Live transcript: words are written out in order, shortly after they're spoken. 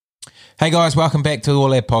Hey guys, welcome back to the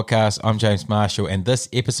All Ad Podcast. I'm James Marshall, and this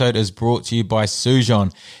episode is brought to you by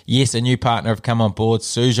Sujon. Yes, a new partner have come on board,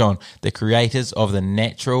 Sujon, the creators of the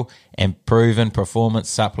natural and proven performance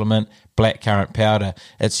supplement blackcurrant powder.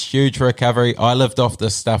 It's huge for recovery. I lived off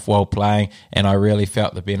this stuff while playing, and I really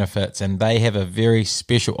felt the benefits. And they have a very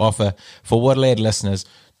special offer for All Ad listeners: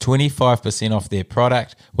 25% off their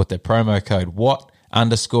product with the promo code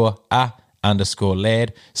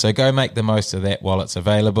WHAT_A_lad. So go make the most of that while it's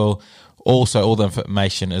available. Also, all the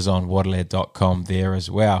information is on waterlad.com there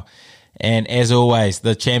as well. And as always,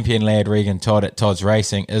 the champion lad Regan Todd at Todd's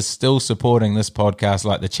Racing is still supporting this podcast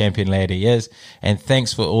like the champion lad he is. And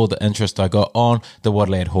thanks for all the interest I got on the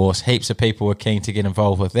Waterlad horse. Heaps of people were keen to get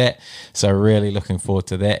involved with that. So really looking forward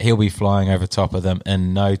to that. He'll be flying over top of them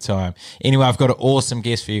in no time. Anyway, I've got an awesome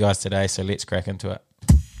guest for you guys today, so let's crack into it.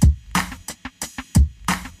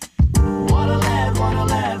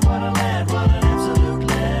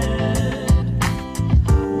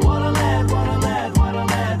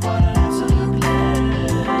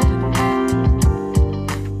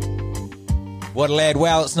 What a lad.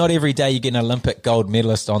 Well, it's not every day you get an Olympic gold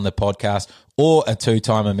medalist on the podcast or a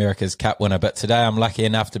two-time America's Cup winner, but today I'm lucky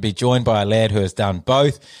enough to be joined by a lad who has done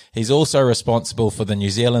both. He's also responsible for the New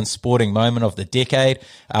Zealand sporting moment of the decade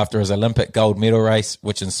after his Olympic gold medal race,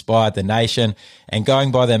 which inspired the nation. And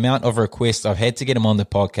going by the amount of requests I've had to get him on the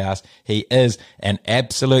podcast, he is an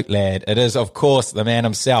absolute lad. It is, of course, the man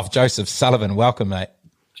himself, Joseph Sullivan. Welcome, mate.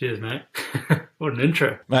 Cheers, mate. What an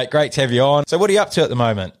intro. Mate, great to have you on. So what are you up to at the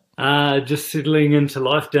moment? Just settling into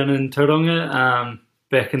life down in Tauranga,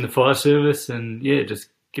 back in the fire service, and yeah, just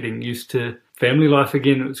getting used to family life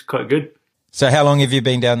again. It was quite good. So how long have you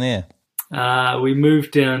been down there? We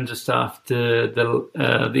moved down just after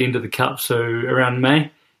the end of the Cup, so around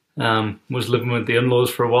May. Was living with the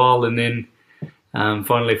in-laws for a while, and then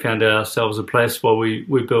finally found ourselves a place while we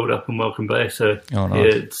built up in Welcome Bay. So nice. Yeah,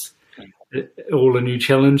 it's all a new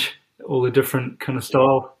challenge. All the different kind of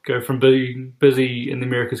style, go from being busy in the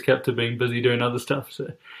America's Cup to being busy doing other stuff.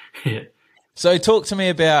 So, yeah. So talk to me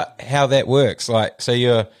about how that works. Like, so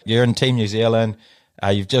you're in Team New Zealand,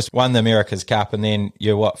 you've just won the America's Cup, and then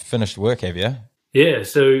you're finished work, have you? Yeah.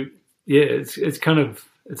 So yeah, it's a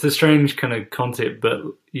strange kind of concept, but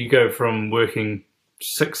you go from working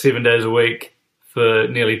 6-7 days a week for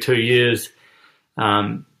nearly 2 years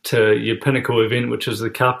to your pinnacle event, which is the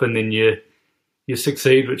Cup, and then you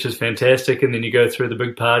succeed, which is fantastic, and then you go through the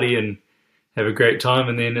big party and have a great time,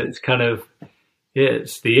 and then it's kind of, yeah,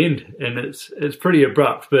 it's the end, and it's pretty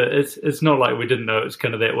abrupt, but it's not like we didn't know it's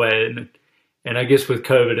kind of that way, and I guess with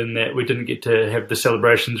COVID and that, we didn't get to have the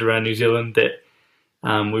celebrations around New Zealand that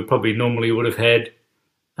we probably normally would have had,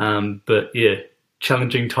 but yeah,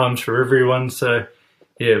 challenging times for everyone, so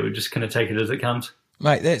yeah, we just kind of take it as it comes.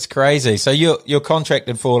 Mate, that's crazy. So you're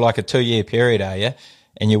contracted for like a 2-year period, are you?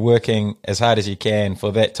 And you're working as hard as you can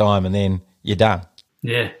for that time, and then you're done.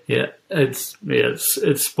 Yeah. It's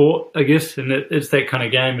sport, I guess, and it's that kind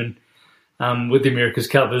of game. And with the America's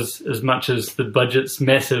Cup, as much as the budget's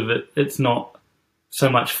massive, it's not so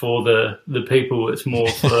much for the people. It's more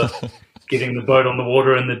for getting the boat on the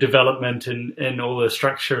water and the development and all the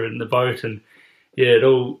structure in the boat. And yeah, it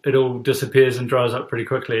all disappears and dries up pretty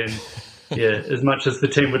quickly. And yeah, as much as the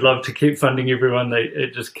team would love to keep funding everyone,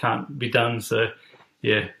 it just can't be done. So.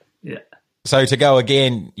 Yeah. So to go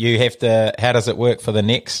again, you have to. How does it work for the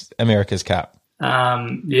next America's Cup?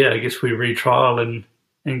 Yeah, I guess we retrial and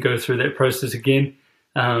go through that process again.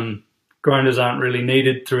 Grinders aren't really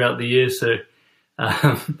needed throughout the year, so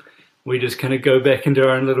we just kind of go back into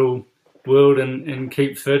our own little world and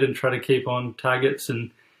keep fit and try to keep on targets and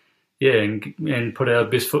put our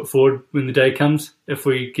best foot forward when the day comes if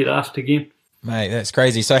we get asked again. Mate, that's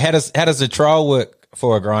crazy. So how does the trial work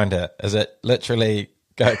for a grinder? Is it literally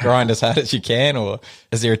go grind as hard as you can, or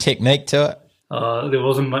is there a technique to it? There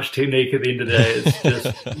wasn't much technique at the end of the day. It's just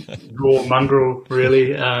raw mongrel,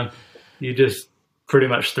 really. You just pretty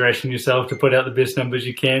much thrashing yourself to put out the best numbers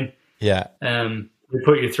you can. Yeah. We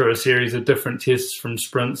put you through a series of different tests from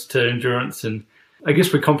sprints to endurance, and I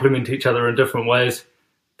guess we complement each other in different ways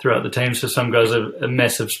throughout the team. So some guys are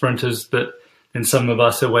massive sprinters, but then some of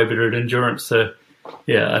us are way better at endurance. So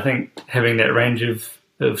yeah, I think having that range of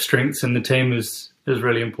strengths in the team is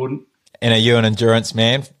really important. And are you an endurance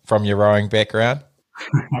man from your rowing background?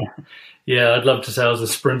 Yeah, I'd love to say I was a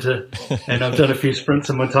sprinter, and I've done a few sprints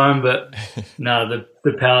in my time, but no,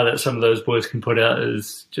 the power that some of those boys can put out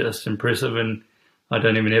is just impressive, and I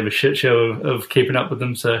don't even have a shit show of keeping up with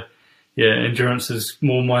them. So yeah, endurance is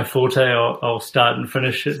more my forte. I'll start and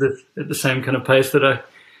finish at the same kind of pace that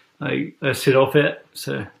I set off at.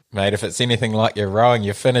 So Mate, if it's anything like your rowing,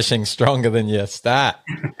 you're finishing stronger than your start.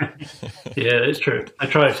 Yeah, that's true. I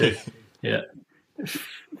try to. Yeah.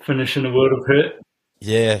 Finish in a world of hurt.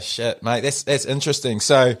 Yeah, shit, mate. That's interesting.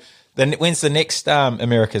 So then when's the next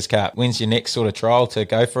America's Cup? When's your next sort of trial to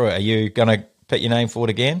go for it? Are you going to put your name forward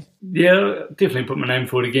again? Yeah, definitely put my name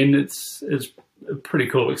forward again. It's a pretty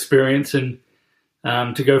cool experience, and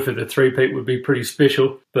to go for the three-peat would be pretty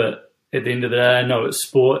special. But at the end of the day, I know it's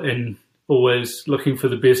sport and always looking for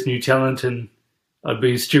the best new talent, and I'd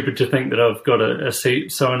be stupid to think that I've got a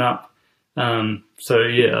seat sewn up. So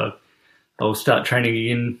yeah, I'll start training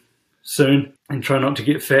again soon and try not to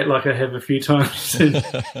get fat like I have a few times, and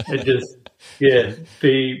just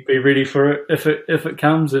be ready for it if it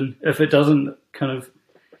comes, and if it doesn't, kind of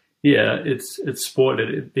it's sport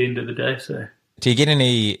at the end of the day. So do you get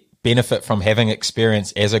any benefit from having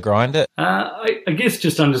experience as a grinder? I guess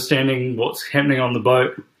just understanding what's happening on the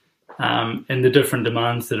boat, and the different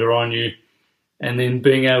demands that are on you, and then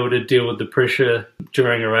being able to deal with the pressure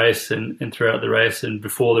during a race and throughout the race and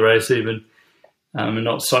before the race even, and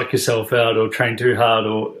not psych yourself out or train too hard,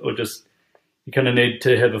 or just, you kind of need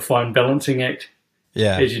to have a fine balancing act,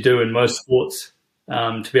 as you do in most sports,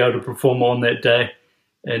 to be able to perform on that day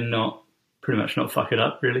and pretty much not fuck it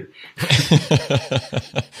up, really.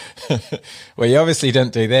 Well, you obviously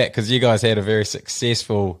didn't do that because you guys had a very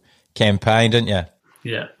successful campaign, didn't you?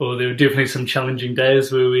 Yeah, well, there were definitely some challenging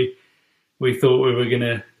days where we thought we were going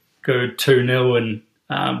to go 2-0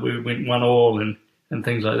 and we went 1-1 and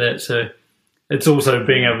things like that. So it's also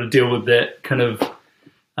being able to deal with that kind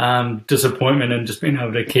of disappointment and just being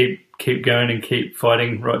able to keep going and keep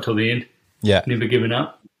fighting right till the end. Yeah. Never giving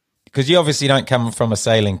up. Because you obviously don't come from a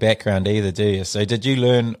sailing background either, do you? So did you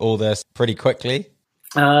learn all this pretty quickly?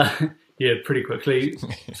 Yeah, pretty quickly.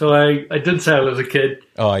 So I did sail as a kid.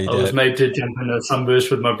 Oh, you did? I was made to jump in a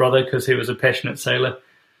sunburst with my brother because he was a passionate sailor,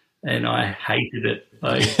 and I hated it.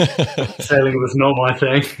 Sailing was not my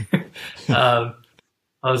thing.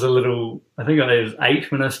 I was I think I was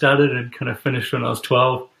 8 when I started and kind of finished when I was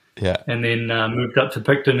 12. Yeah. And then moved up to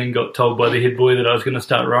Picton and got told by the head boy that I was going to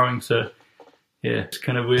start rowing. So yeah, it's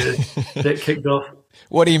kind of weird. That kicked off.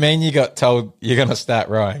 What do you mean you got told you're going to start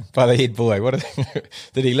rowing by the head boy?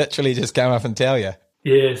 Did he literally just come up and tell you?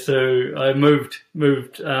 Yeah, so I moved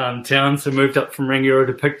town, so moved up from Rangiora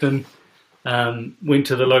to Picton, went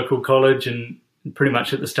to the local college, and pretty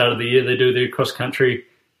much at the start of the year they do their cross country.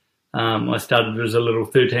 I started as a little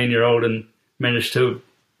 13-year-old and managed to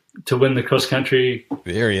win the cross country.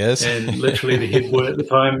 There he is. And literally the head boy at the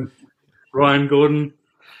time, Ryan Gordon,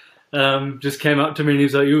 just came up to me and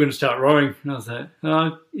he's like, "You're going to start rowing." And I was like,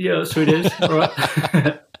 "Oh, yeah, sweet as." All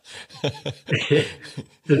right. Yeah.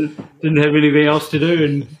 Didn't have anything else to do,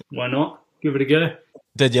 and why not? Give it a go.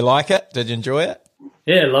 Did you like it? Did you enjoy it?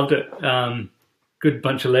 Yeah, loved it. Good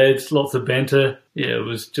bunch of lads, lots of banter. Yeah, it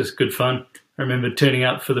was just good fun. I remember turning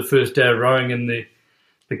up for the first day of rowing, and the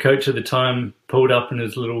coach at the time pulled up in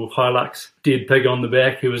his little Hilux, dead pig on the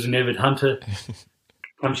back, who was an avid hunter.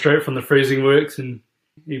 Come straight from the freezing works, and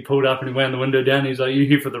he pulled up and he wound the window down. He's like, "You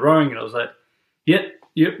here for the rowing?" And I was like,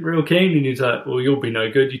 Yep, real keen. And he's like, "Well, you'll be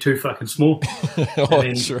no good. You're too fucking small." Oh,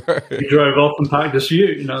 true. He drove off and parked his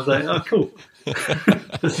ute, and I was like, "Oh, cool.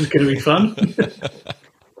 This is going to be fun."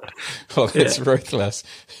 Well, that's ruthless.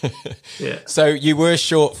 Yeah. So you were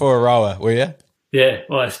short for a rower, were you? Yeah,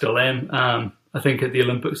 well, I still am. I think at the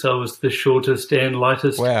Olympics I was the shortest and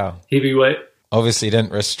lightest heavyweight. Obviously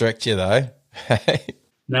didn't restrict you, though.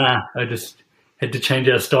 Nah, I just had to change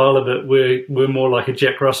our style a bit. We're more like a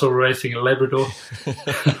Jack Russell racing a Labrador.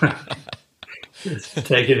 Just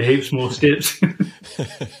taking heaps more steps.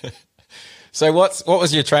 So what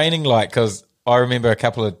was your training like? Because I remember a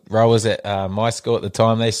couple of rowers at my school at the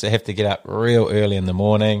time, they used to have to get up real early in the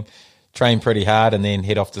morning, train pretty hard, and then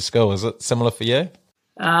head off to school. Is it similar for you?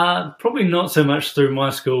 Probably not so much through my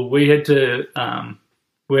school. We had a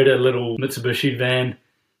little Mitsubishi van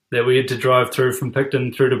that we had to drive through from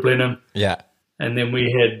Picton through to Blenheim. Yeah. And then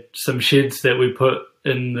we had some sheds that we put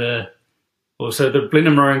in so the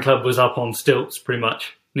Blenheim Rowing Club was up on stilts pretty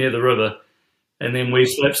much near the river. And then we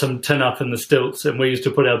slapped some tin up in the stilts, and we used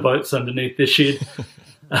to put our boats underneath the shed.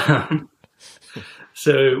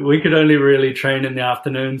 So we could only really train in the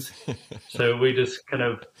afternoons. So we just kind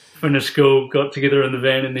of finished school, got together in the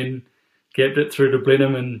van, and then gapped it through to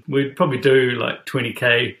Blenheim. And we'd probably do like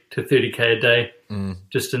 20K to 30K a day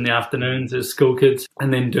just in the afternoons as school kids,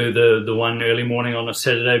 and then do the one early morning on a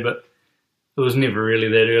Saturday. But it was never really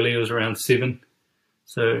that early. It was around 7.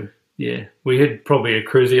 So, yeah, we had probably a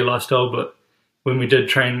cruisier lifestyle, but when we did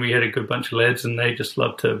train, we had a good bunch of lads, and they just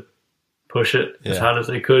loved to push it as hard as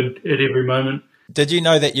they could at every moment. Did you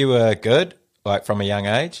know that you were good, like from a young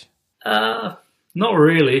age? Not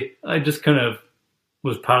really. I just kind of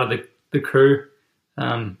was part of the crew.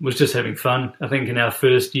 Was just having fun. I think in our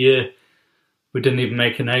first year, we didn't even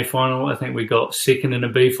make an A final. I think we got second in a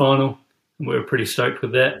B final, and we were pretty stoked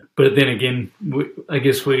with that. But then again, I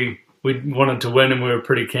guess we wanted to win, and we were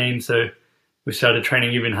pretty keen, so we started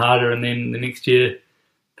training even harder. And then the next year,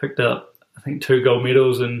 picked up, I think, 2 gold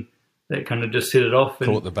medals, and that kind of just set it off.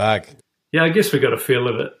 Caught the bug. Yeah, I guess we got a feel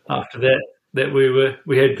of it after that, that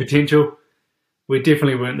we had potential. We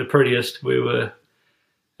definitely weren't the prettiest.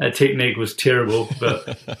 Our technique was terrible,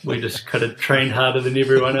 but we just kind of trained harder than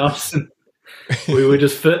everyone else. And we were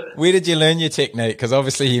just fit. Where did you learn your technique? Because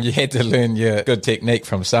obviously you had to learn your good technique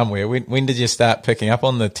from somewhere. When did you start picking up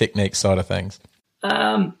on the technique side of things?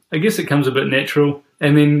 I guess it comes a bit natural.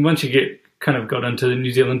 And then once you got into the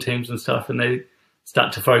New Zealand teams and stuff, and they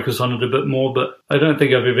start to focus on it a bit more. But I don't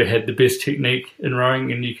think I've ever had the best technique in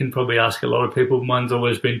rowing, and you can probably ask a lot of people. Mine's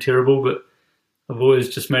always been terrible, but I've always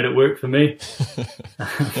just made it work for me.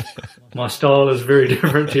 My style is very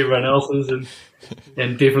different to everyone else's,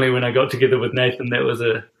 and definitely when I got together with Nathan, that was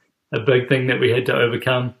a big thing that we had to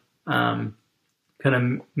overcome, kind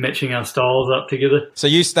of matching our styles up together. So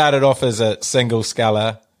you started off as a single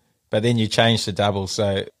sculler, but then you changed to double.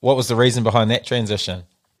 So what was the reason behind that transition?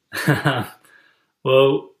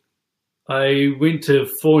 Well, I went to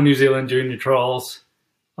 4 New Zealand junior trials.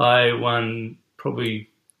 I won probably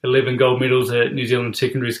 11 gold medals at New Zealand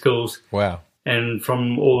secondary schools. Wow. And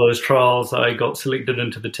from all those trials, I got selected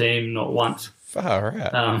into the team not once. Far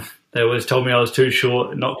out. They always told me I was too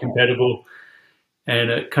short, not compatible.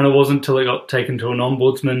 And it kind of wasn't until I got taken to an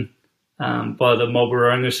ombudsman by the Marlborough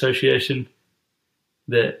Rowing Association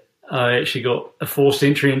that I actually got a forced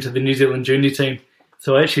entry into the New Zealand junior team.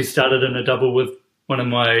 So I actually started in a double with one of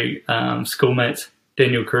my schoolmates,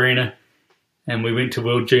 Daniel Carina, and we went to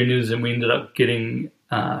World Juniors, and we ended up getting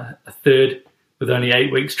a third with only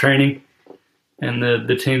 8 weeks training. And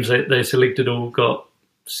the teams that they selected all got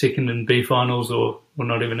second in B finals or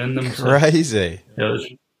not even in them. So crazy.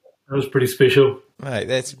 it was pretty special. Mate,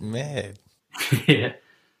 that's mad. Yeah.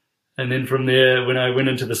 And then from there, when I went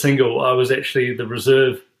into the single, I was actually the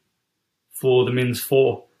reserve for the men's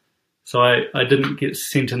 4. So I didn't get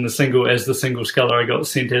sent in the single as the single sculler. I got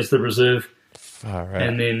sent as the reserve. Far out.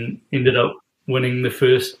 And then ended up winning the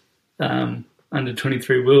first under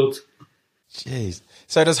 23 Worlds. Jeez.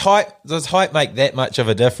 So does height make that much of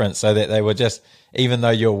a difference, so that they were just, even though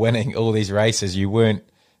you're winning all these races, they weren't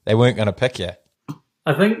going to pick you?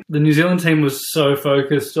 I think the New Zealand team was so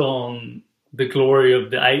focused on the glory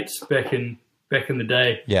of the 8s back in the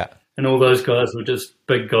day. Yeah. And all those guys were just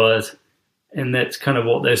big guys. And that's kind of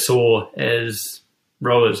what they saw as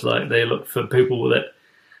rowers. Like, they looked for people that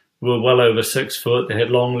were well over 6 foot. They had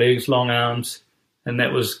long legs, long arms. And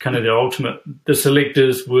that was kind of their ultimate. The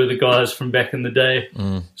selectors were the guys from back in the day.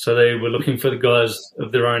 So they were looking for the guys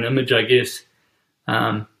of their own image, I guess.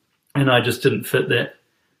 And I just didn't fit that.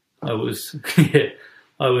 I was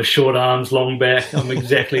I was short arms, long back. I'm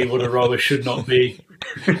exactly what a rower should not be.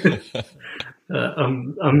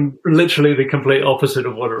 I'm literally the complete opposite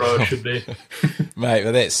of what a rower should be. Mate,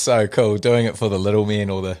 well, that's so cool, doing it for the little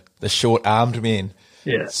men or the short-armed men.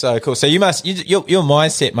 Yeah. So cool. So your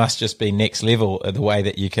mindset must just be next level, the way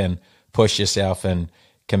that you can push yourself and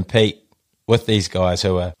compete with these guys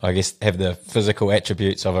who are, I guess, have the physical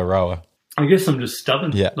attributes of a rower. I guess I'm just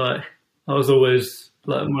stubborn. Yeah. Like, I was always,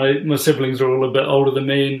 like, my siblings are all a bit older than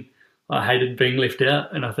me, and I hated being left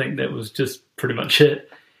out, and I think that was just pretty much it.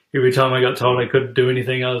 Every time I got told I couldn't do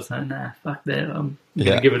anything, I was like, nah, fuck that. I'm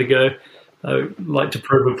going to give it a go. I like to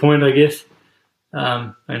prove a point, I guess.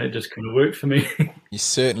 And it just kind of worked for me. You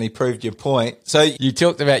certainly proved your point. So you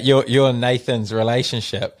talked about your and Nathan's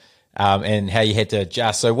relationship and how you had to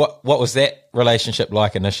adjust. So what was that relationship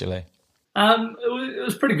like initially? It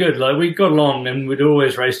was pretty good. Like, we got along, and we'd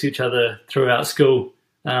always raced each other throughout school.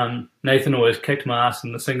 Nathan always kicked my ass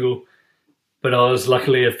in the single, but I was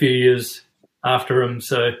luckily a few years after him,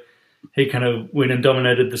 so he kind of went and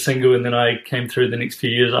dominated the single, and then I came through the next few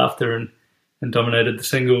years after and dominated the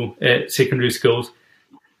single at secondary schools.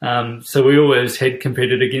 So we always had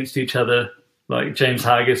competed against each other. Like, James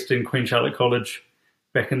Hargest and Queen Charlotte College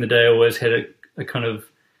back in the day always had a kind of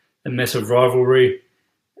a massive rivalry,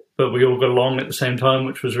 but we all got along at the same time,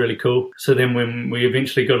 which was really cool. So then when we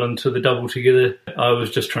eventually got into the double together, I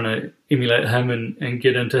was just trying to emulate him and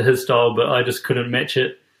get into his style, but I just couldn't match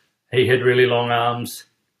it. He had really long arms,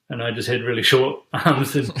 and I just had really short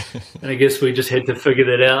arms, and I guess we just had to figure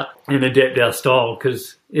that out and adapt our style,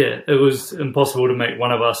 because, it was impossible to make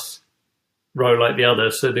one of us row like the other,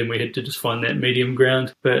 so then we had to just find that medium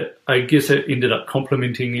ground. But I guess it ended up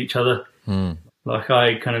complementing each other. Like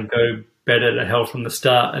I kind of go bad at hell from the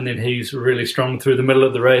start, and then he's really strong through the middle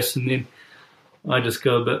of the race, and then I just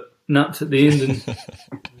go a bit nuts at the end, and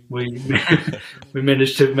we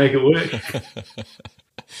managed to make it work.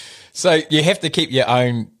 So you have to keep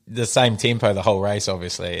the same tempo the whole race,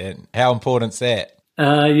 obviously. And how important's that?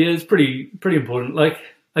 Yeah, it's pretty important. Like,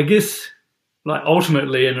 I guess, like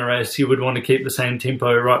ultimately in a race, you would want to keep the same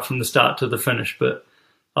tempo right from the start to the finish, but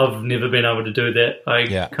I've never been able to do that.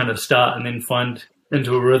 I kind of start and then find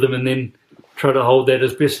into a rhythm and then try to hold that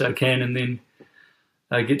as best I can, and then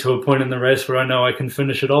I get to a point in the race where I know I can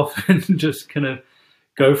finish it off and just kind of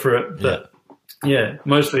go for it. But yeah,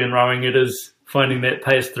 mostly in rowing it is finding that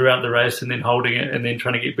pace throughout the race and then holding it and then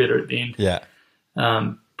trying to get better at the end. Yeah.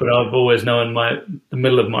 But I've always known the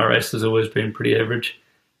middle of my race has always been pretty average.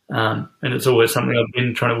 And it's always something I've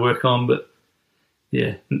been trying to work on. But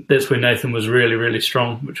yeah, that's where Nathan was really, really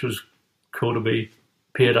strong, which was cool to be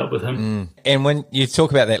paired up with him. And when you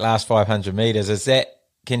talk about that last 500 metres,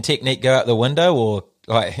 can technique go out the window, or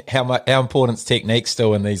like how important's technique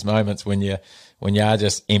still in these moments when you are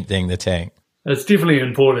just emptying the tank? It's definitely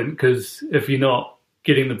important, because if you're not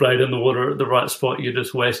getting the blade in the water at the right spot, you're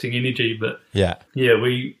just wasting energy. But yeah,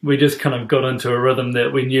 we just kind of got into a rhythm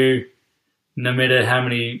that we knew no matter how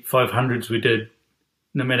many 500s we did,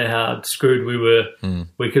 no matter how screwed we were,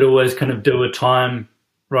 we could always kind of do a time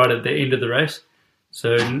right at the end of the race.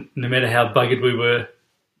 So no matter how buggered we were,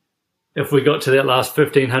 if we got to that last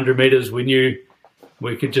 1,500 metres, we knew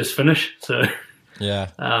we could just finish. So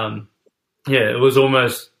it was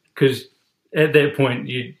almost, because at that point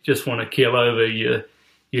you just want to keel over. You're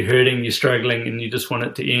hurting, you're struggling, and you just want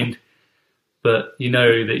it to end. But you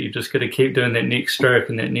know that you've just got to keep doing that next stroke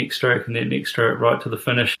and that next stroke and that next stroke right to the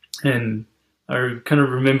finish. And I kind of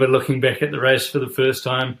remember looking back at the race for the first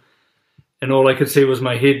time, and all I could see was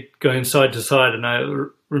my head going side to side. And I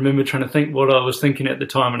remember trying to think what I was thinking at the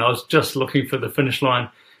time, and I was just looking for the finish line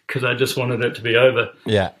because I just wanted it to be over.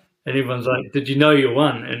 Yeah. And everyone's like, "Did you know you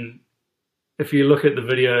won?" And if you look at the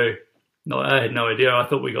video, no, I had no idea. I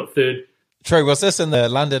thought we got third. True. Was this in the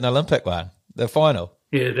London Olympic one, the final?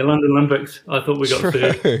 Yeah, the London Olympics. I thought we got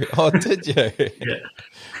third. Oh, did you? Yeah.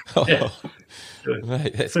 Yeah.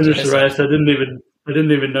 Mate, that's finished the race. I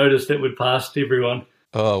didn't even notice that we'd passed everyone.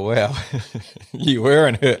 Oh wow, you were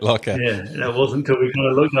in Hurt Locker. Yeah, and it wasn't until we kind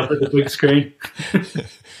of looked up at the big screen.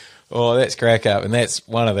 Oh, that's crack up, and that's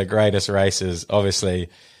one of the greatest races, obviously,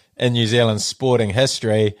 in New Zealand's sporting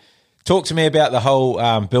history. Talk to me about the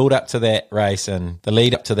whole build up to that race and the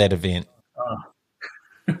lead up to that event.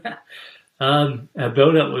 Our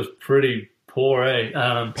build up was pretty poor,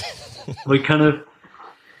 eh?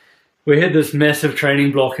 We had this massive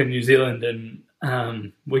training block in New Zealand,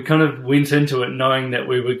 and we kind of went into it knowing that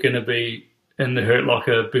we were going to be in the Hurt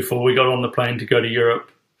Locker before we got on the plane to go to Europe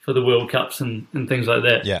for the World Cups and things like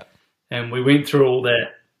that. Yeah. And we went through all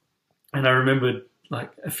that, and I remembered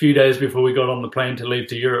like a few days before we got on the plane to leave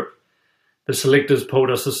to Europe, the selectors pulled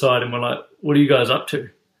us aside and were like, "What are you guys up to?"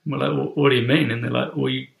 And we're like, well, "What do you mean?" And they're like,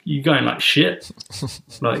 "Well, you're going like shit.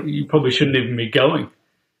 Like, you probably shouldn't even be going."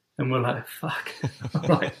 And we're like, "Fuck."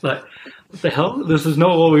 like, what the hell? This is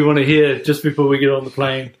not what we want to hear just before we get on the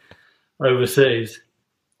plane overseas.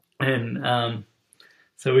 And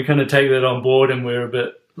so we kind of take that on board, and we're a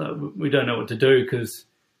bit like, we don't know what to do, because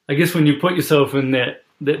I guess when you put yourself in that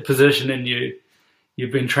position and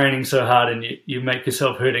you've been training so hard and you make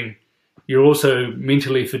yourself hurting, you're also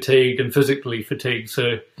mentally fatigued and physically fatigued.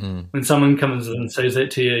 So when someone comes and says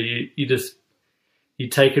that to you, you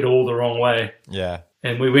take it all the wrong way. Yeah.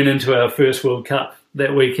 And we went into our first World Cup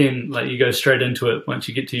that weekend, like you go straight into it once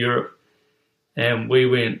you get to Europe. And we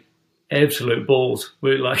went absolute balls.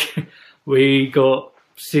 We got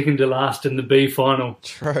second to last in the B final.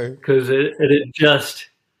 True. Because it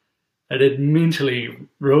had mentally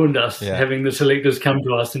ruined us, having the selectors come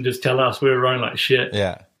to us and just tell us we were rowing like shit.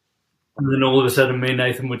 Yeah. And then all of a sudden me and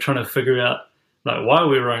Nathan were trying to figure out like why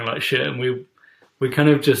we were rowing like shit, and we kind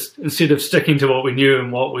of just, instead of sticking to what we knew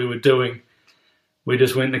and what we were doing, we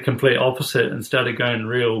just went the complete opposite and started going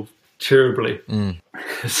real terribly.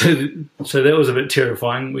 So that was a bit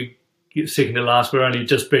terrifying. We get second to last. We're only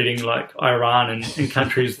just beating like Iran and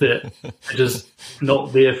countries that are just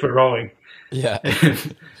not there for rowing. Yeah.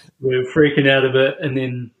 And we're freaking out a bit, and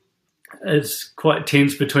then it's quite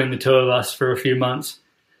tense between the two of us for a few months.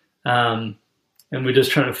 And we're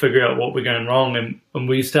just trying to figure out what we're going wrong. And when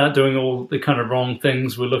we start doing all the kind of wrong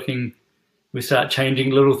things, we start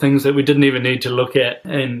changing little things that we didn't even need to look at.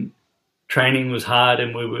 And training was hard,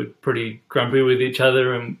 and we were pretty grumpy with each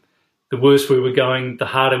other. And the worse we were going, the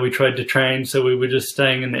harder we tried to train. So we were just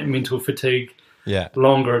staying in that mental fatigue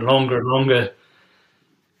longer and longer and longer.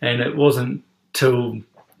 And it wasn't till,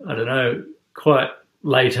 I don't know, quite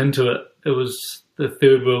late into it. It was the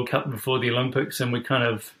third World Cup before the Olympics, and we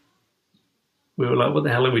were like, what the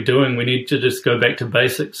hell are we doing? We need to just go back to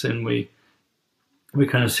basics. And we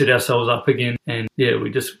kind of set ourselves up again. And yeah, we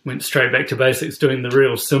just went straight back to basics, doing the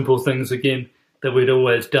real simple things again that we'd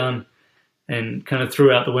always done, and kind of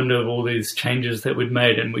threw out the window of all these changes that we'd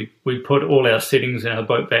made. And we put all our settings in our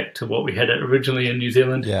boat back to what we had it originally in New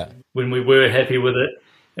Zealand, when we were happy with it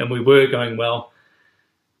and we were going well.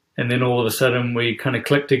 And then all of a sudden we kind of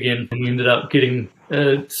clicked again, and we ended up getting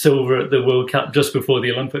silver at the World Cup just before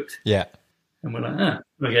the Olympics. Yeah. And we're like,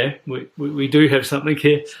 okay, we do have something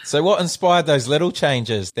here. So what inspired those little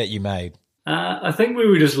changes that you made? I think we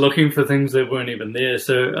were just looking for things that weren't even there.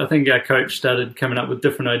 So I think our coach started coming up with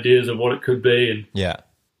different ideas of what it could be, and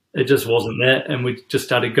it just wasn't that. And we just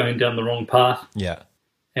started going down the wrong path. Yeah.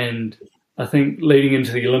 And I think leading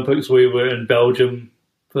into the Olympics, we were in Belgium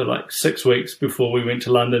for like 6 weeks before we went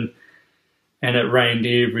to London, and it rained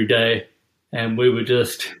every day, and we were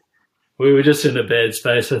just in a bad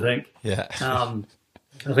space, I think. Yeah.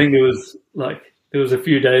 I think there was a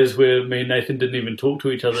few days where me and Nathan didn't even talk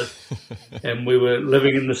to each other, and we were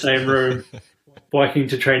living in the same room, biking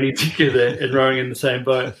to training together and rowing in the same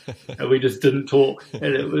boat, and we just didn't talk.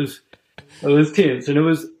 And it was tense.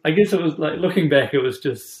 And I guess it was like, looking back, it was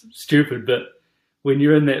just stupid, but when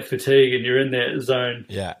you're in that fatigue and you're in that zone,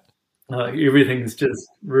 everything's just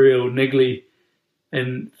real niggly,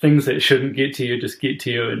 and things that shouldn't get to you just get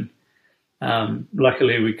to you. And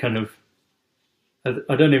luckily we kind of,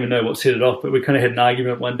 I don't even know what set it off, but we kind of had an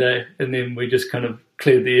argument one day, and then we just kind of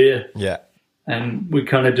cleared the air. Yeah. And we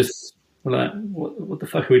kind of just were like, what the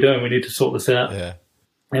fuck are we doing? We need to sort this out. Yeah.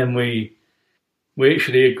 And we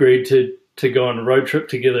actually agreed to go on a road trip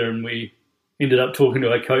together, and we ended up talking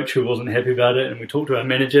to our coach, who wasn't happy about it, and we talked to our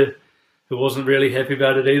manager, who wasn't really happy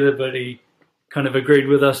about it either, but he kind of agreed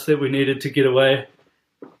with us that we needed to get away.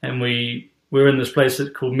 And we were in this place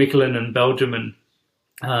that's called Mechelen in Belgium,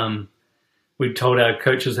 and we told our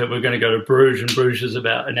coaches that we were going to go to Bruges, and Bruges is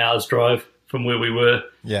about an hour's drive from where we were.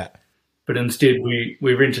 Yeah. But instead we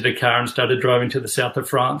rented a car and started driving to the south of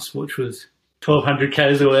France, which was 1,200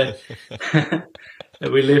 k's away.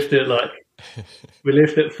 And we left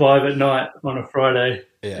at 5 at night on a Friday,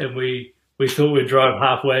 and we thought we'd drive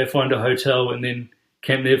halfway, find a hotel, and then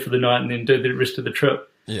camp there for the night, and then do the rest of the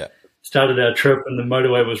trip. Yeah. Started our trip, and the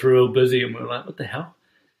motorway was real busy, and we were like, what the hell?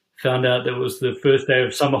 Found out that it was the first day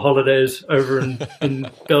of summer holidays over in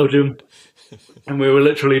Belgium, and we were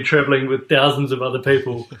literally travelling with thousands of other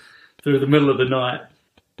people through the middle of the night.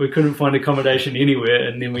 We couldn't find accommodation anywhere,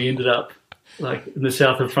 and then we ended up like in the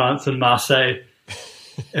south of France in Marseille.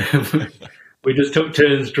 We just took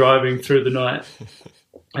turns driving through the night,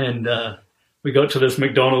 and we got to this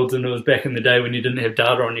McDonald's, and it was back in the day when you didn't have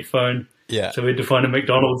data on your phone. Yeah. So we had to find a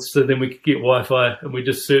McDonald's so then we could get Wi-Fi, and we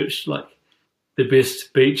just searched like the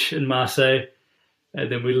best beach in Marseille, and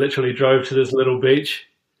then we literally drove to this little beach,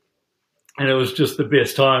 and it was just the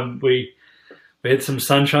best time. We had some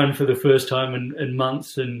sunshine for the first time in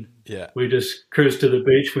months, and we just cruised to the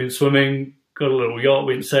beach, went swimming, got a little yacht,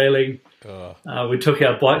 went sailing. We took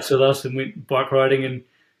our bikes with us and went bike riding, and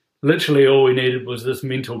literally all we needed was this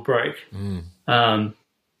mental break.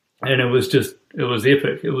 And it was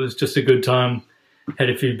epic. It was just a good time. Had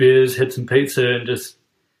a few beers, had some pizza, and just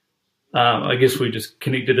I guess we just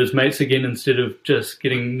connected as mates again instead of just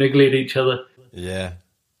getting niggly at each other. Yeah,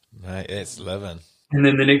 mate, that's living. And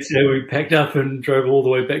then the next day we packed up and drove all the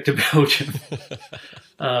way back to Belgium.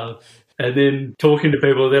 And then talking to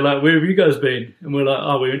people, they're like, where have you guys been? And we're like,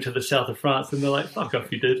 oh, we went to the south of France. And they're like, fuck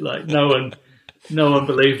off, you did. Like, no one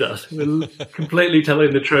believed us. We're completely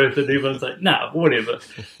telling the truth. And everyone's like, nah, whatever.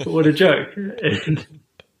 But what a joke. And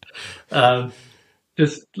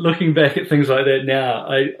just looking back at things like that now,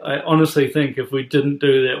 I honestly think if we didn't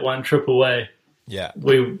do that one trip away,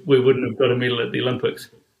 we wouldn't have got a medal at the Olympics.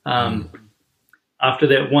 After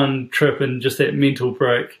that one trip and just that mental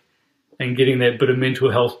break and getting that bit of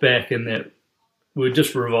mental health back, and that we were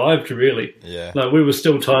just revived, really. Yeah. Like, we were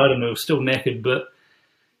still tired and we were still knackered, but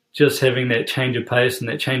just having that change of pace and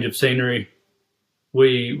that change of scenery,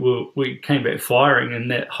 we came back firing,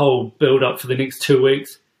 and that whole build up for the next 2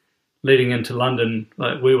 weeks leading into London,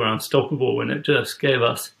 like, we were unstoppable, and it just gave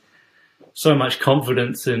us so much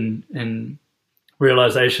confidence and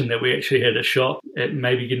realization that we actually had a shot at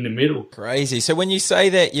maybe getting a medal. Crazy. So when you say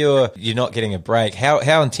that you're not getting a break,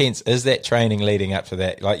 how intense is that training leading up to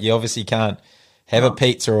that? Like, you obviously can't have a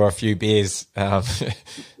pizza or a few beers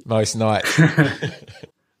most nights.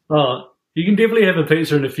 Oh, you can definitely have a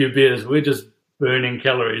pizza and a few beers. We're just burning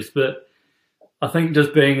calories. But I think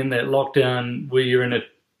just being in that lockdown where you're in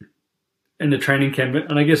in the training camp,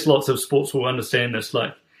 and I guess lots of sports will understand this,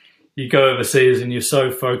 like you go overseas and you're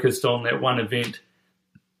so focused on that one event,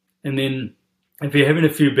 and then if you're having a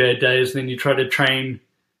few bad days, then you try to train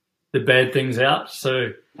the bad things out.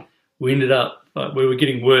 So we ended up, like, we were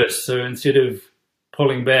getting worse. So instead of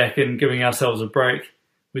pulling back and giving ourselves a break,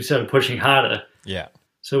 we started pushing harder. Yeah.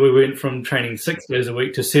 So we went from training 6 days a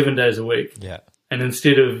week to 7 days a week. Yeah. And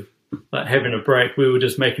instead of like having a break, we were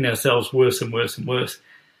just making ourselves worse and worse and worse.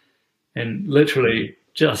 And literally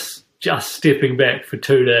just stepping back for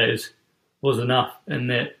 2 days was enough. And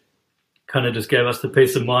that kind of just gave us the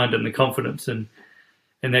peace of mind and the confidence and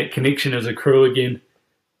that connection as a crew again.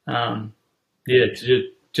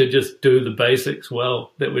 To just do the basics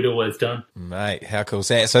well that we'd always done. Mate, how cool is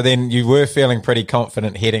that? So then you were feeling pretty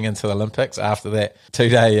confident heading into the Olympics after that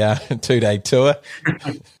two-day tour?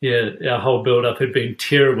 Yeah, our whole build-up had been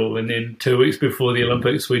terrible, and then 2 weeks before the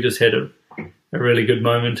Olympics we just had a really good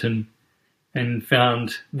moment and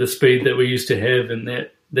found the speed that we used to have and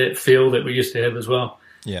that feel that we used to have as well.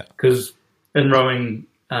 Yeah. Because in rowing,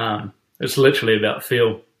 it's literally about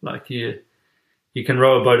feel. Like you can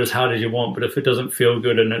row a boat as hard as you want, but if it doesn't feel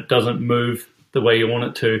good and it doesn't move the way you want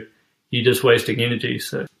it to, you're just wasting energy.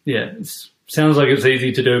 So yeah, it sounds like it's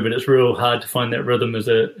easy to do, but it's real hard to find that rhythm as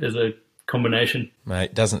a combination.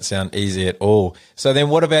 Mate, doesn't sound easy at all. So then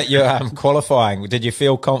what about your qualifying? Did you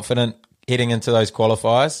feel confident heading into those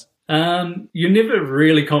qualifiers? You're never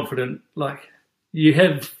really confident. Like, you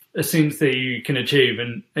have a sense that you can achieve,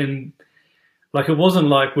 and like, it wasn't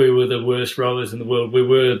like we were the worst rowers in the world. We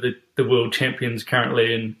were the world champions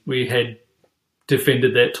currently, and we had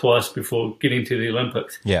defended that twice before getting to the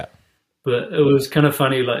Olympics. Yeah. But it was kind of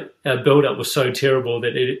funny, like, our build-up was so terrible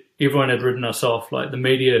that everyone had written us off. Like, the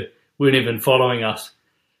media weren't even following us,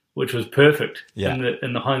 which was perfect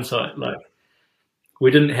in the hindsight. Like,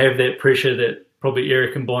 we didn't have that pressure that probably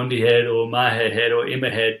Eric and Bondi had, or Maha had, or Emma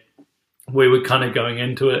had. We were kind of going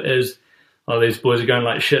into it as, oh, these boys are going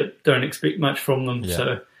like shit, don't expect much from them. Yeah.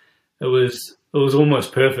 So it was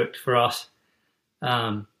almost perfect for us.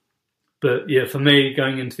 But yeah, for me,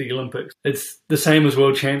 going into the Olympics, it's the same as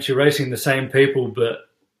World Champs. You're racing the same people, but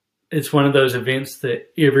it's one of those events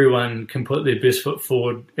that everyone can put their best foot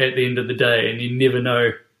forward at the end of the day, and you never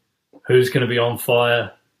know who's going to be on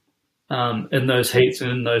fire in those heats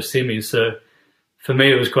and in those semis. So for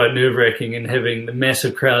me, it was quite nerve-wracking, and having the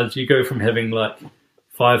massive crowds. You go from having like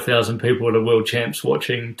 5,000 people at a World Champs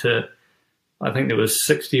watching to, I think there was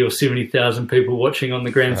 60 or 70,000 people watching on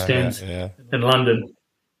the grandstands in London,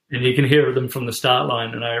 and you can hear them from the start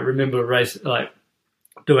line. And I remember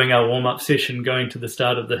doing our warm-up session, going to the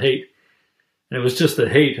start of the heat, and it was just the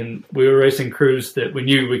heat, and we were racing crews that we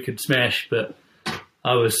knew we could smash, but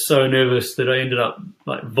I was so nervous that I ended up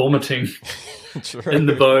like vomiting in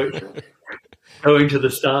the boat going to the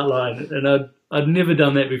start line, and I'd never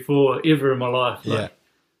done that before ever in my life. Like,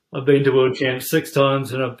 I've been to World Champs 6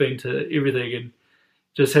 times, and I've been to everything, and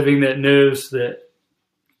just having that nerves that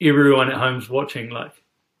everyone at home's watching. Like,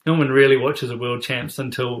 no one really watches a World Champs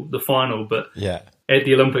until the final, but at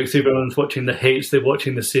the Olympics, everyone's watching the heats, they're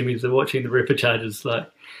watching the semis, they're watching the repechage. Like,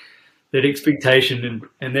 that expectation,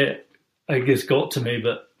 and that, I guess, got to me.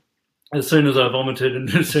 But as soon as I vomited and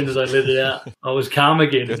as soon as I let it out, I was calm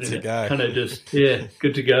again. Good to go. Kind of just,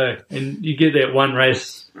 good to go. And you get that one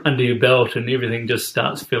race under your belt and everything just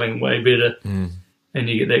starts feeling way better, and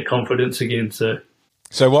you get that confidence again.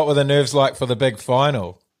 So what were the nerves like for the big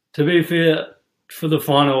final? To be fair, for the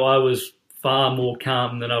final, I was far more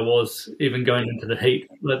calm than I was even going into the heat.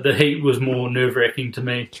 Like, the heat was more nerve-wracking to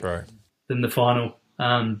me than the final.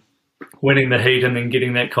 Winning the heat and then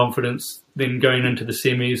getting that confidence, then going into the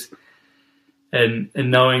semis and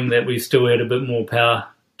knowing that we still had a bit more power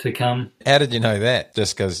to come. How did you know that?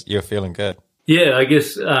 Just because you're feeling good? Yeah, I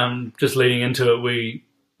guess just leading into it,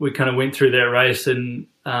 we kind of went through that race, and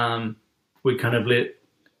we kind of let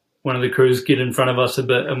one of the crews get in front of us a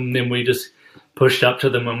bit, and then we just pushed up to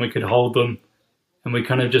them and we could hold them, and we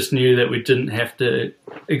kind of just knew that we didn't have to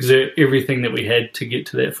exert everything that we had to get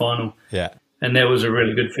to that final. Yeah. And that was a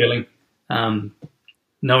really good feeling,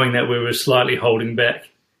 knowing that we were slightly holding back,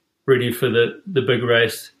 ready for the big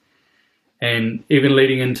race. And even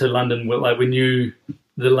leading into London, we knew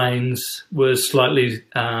the lanes were slightly,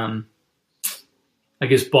 I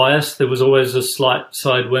guess, biased. There was always a slight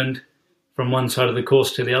side wind from one side of the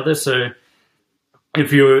course to the other. So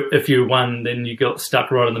if you won, then you got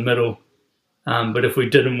stuck right in the middle. But if we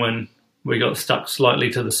didn't win, we got stuck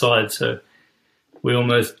slightly to the side. So we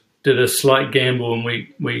almost did a slight gamble, and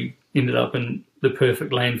we ended up in the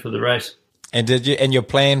perfect lane for the race. And your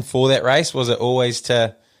plan for that race, was it always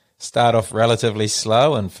to start off relatively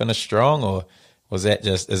slow and finish strong, or is that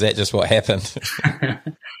just what happened?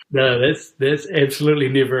 No, that's absolutely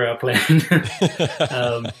never our plan.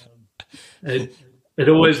 um, it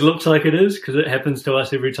always looks like it is because it happens to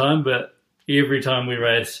us every time, but every time we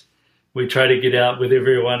race, we try to get out with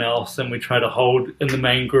everyone else and we try to hold in the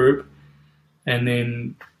main group and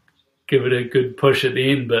then give it a good push at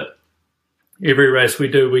the end. But every race we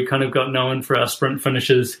do, we kind of got known for our sprint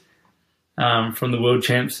finishes from the World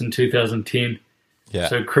Champs in 2010. Yeah.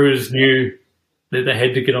 So crews knew that they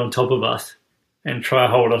had to get on top of us and try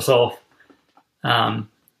to hold us off.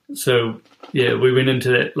 So, yeah, we went into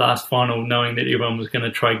that last final knowing that everyone was going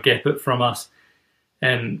to try gap it from us,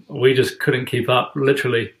 and we just couldn't keep up,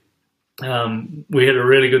 literally. We had a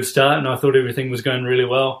really good start, and I thought everything was going really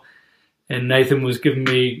well. And Nathan was giving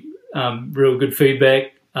me real good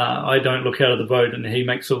feedback. I don't look out of the boat, and he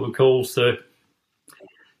makes all the calls. So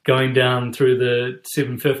going down through the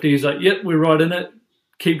 750, he's like, yep, we're right in it.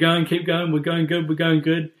 Keep going. We're going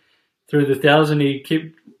good. Through the 1,000, he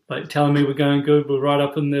kept telling me we're going good. We're right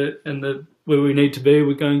up in the where we need to be.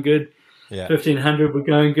 We're going good. Yeah. 1,500, we're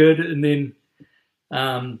going good. And then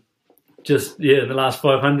in the last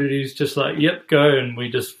 500, he's just like, yep, go. And we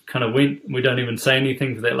just kind of went. We don't even say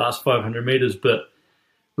anything for that last 500 meters. But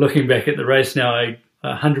looking back at the race now, I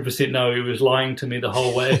 100% know he was lying to me the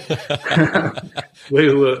whole way.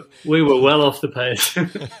 We were well off the pace.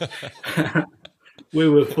 We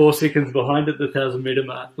were 4 seconds behind at the 1,000-meter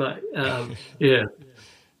mark. Yeah.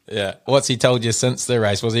 Yeah. What's he told you since the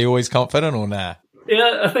race? Was he always confident or nah?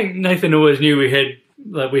 Yeah, I think Nathan always knew we had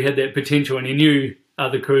that potential, and he knew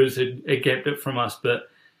other crews had gapped it from us. But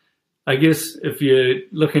I guess if you're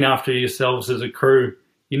looking after yourselves as a crew,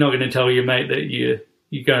 you're not going to tell your mate that you're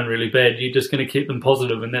going really bad. You're just going to keep them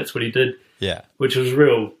positive, and that's what he did. Yeah. Which was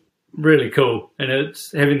really cool. And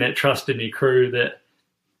it's having that trust in your crew that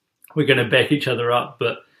we're going to back each other up.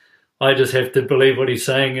 But I just have to believe what he's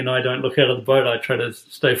saying, and I don't look out of the boat. I try to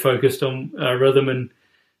stay focused on our rhythm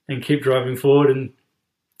and keep driving forward, and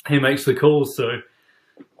he makes the calls. So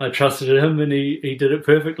I trusted him, and he did it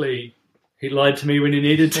perfectly. He lied to me when he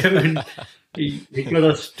needed to, and he got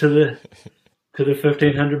us to the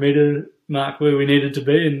 1,500-meter mark where we needed to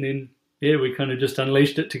be, and then we kind of just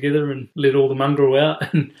unleashed it together and let all the mongrel out.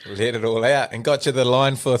 Let it all out and got you the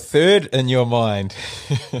line for third in your mind.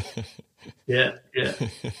 Yeah.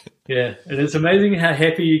 And it's amazing how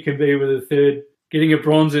happy you can be with a third. Getting a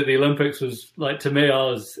bronze at the Olympics was, to me, I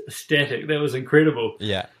was ecstatic. That was incredible.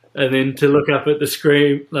 Yeah. And then to look up at the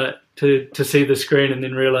screen, to see the screen and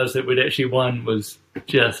then realise that we'd actually won was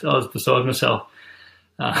I was beside myself.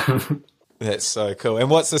 That's so cool. And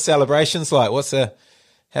what's the celebrations like?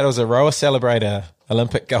 How does a rower celebrate a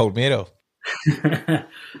Olympic gold medal? You'd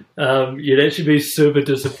actually be super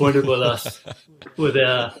disappointed with us with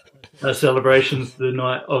our celebrations the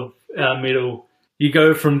night of our medal. You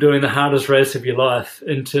go from doing the hardest race of your life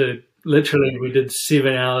into literally we did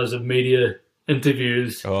 7 hours of media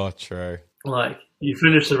interviews. Oh, true. You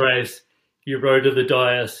finish the race, you row to the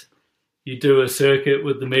dais, you do a circuit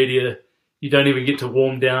with the media. You don't even get to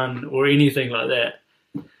warm down or anything like that.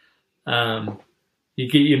 You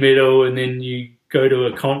get your medal and then you go to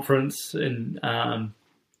a conference and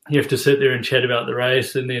you have to sit there and chat about the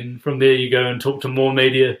race. And then from there you go and talk to more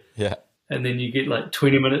media. Yeah. And then you get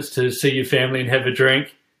 20 minutes to see your family and have a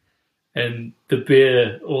drink. And the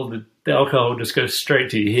beer or the alcohol just goes straight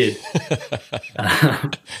to your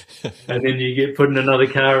head. And then you get put in another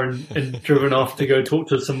car and driven off to go talk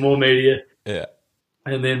to some more media. Yeah.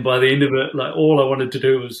 And then by the end of it, all I wanted to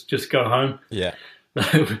do was just go home. Yeah.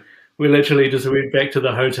 We literally just went back to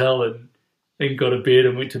the hotel and got a bed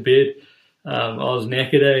and went to bed. I was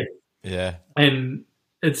knackered, Yeah. And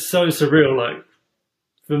it's so surreal.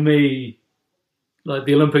 For me,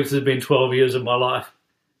 the Olympics has been 12 years of my life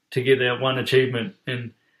to get that one achievement.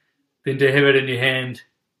 And then to have it in your hand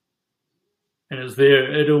and it was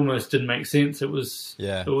there, it almost didn't make sense. It was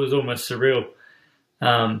almost surreal.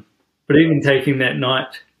 But even taking that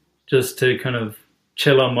night just to kind of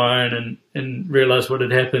chill on my own and realize what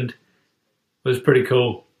had happened was pretty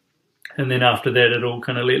cool. And then after that, it all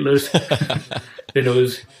kind of let loose. Then it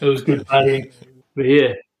was good partying. But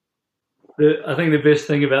yeah, I think the best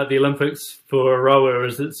thing about the Olympics for a rower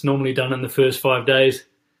is it's normally done in the first 5 days.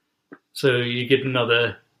 So you get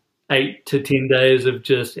another 8 to 10 days of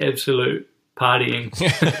just absolute partying.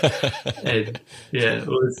 And yeah,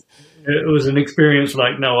 it was an experience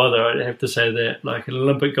like no other. I'd have to say that. An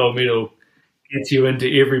Olympic gold medal gets you into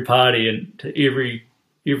every party and to every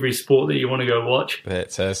sport that you want to go watch.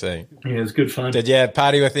 That's awesome. Yeah, it was good fun. Did you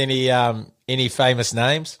party with any famous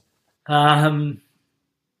names? Not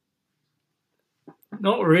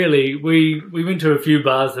really. We went to a few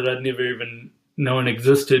bars that I'd never no one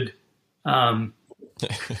existed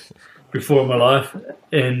before in my life.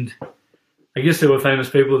 And I guess there were famous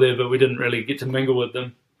people there, but we didn't really get to mingle with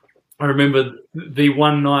them. I remember the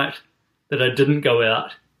one night that I didn't go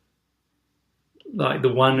out, like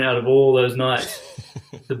the one out of all those nights,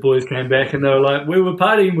 the boys came back and they were like, we were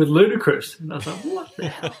partying with Ludacris. And I was like, what the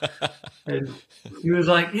hell? And he was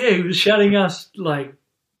like, yeah, he was shouting us like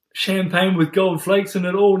champagne with gold flakes in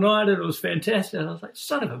it all night, and it was fantastic. And I was like,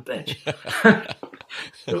 son of a bitch.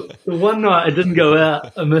 The one night I didn't go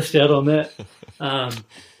out, I missed out on that.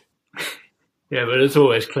 Yeah, but it's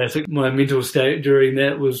always classic. My mental state during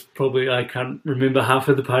that was probably, I can't remember half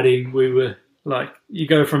of the partying. We were like, you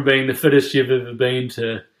go from being the fittest you've ever been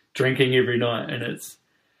to drinking every night, and it's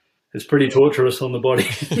pretty torturous on the body.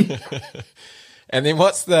 And then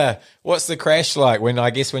what's the crash like when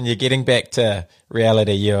you're getting back to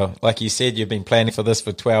reality? You're, like you said, you've been planning for this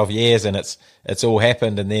for 12 years and it's all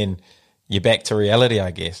happened, and then you're back to reality,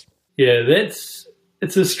 I guess. Yeah, it's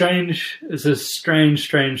a strange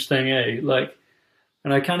thing, eh? Like,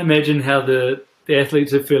 and I can't imagine how the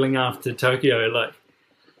athletes are feeling after Tokyo. Like,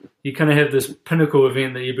 you kind of have this pinnacle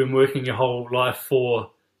event that you've been working your whole life for,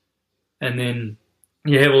 and then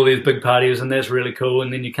you have all these big parties, and that's really cool.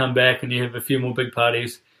 And then you come back and you have a few more big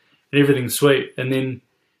parties, and everything's sweet. And then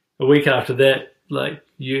a week after that, like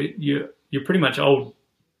you're pretty much old,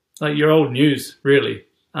 like you're old news, really.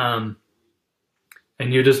 And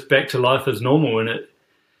you're just back to life as normal. And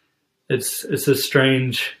it's a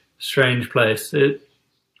strange place.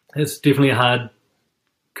 It's definitely a hard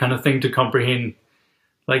kind of thing to comprehend.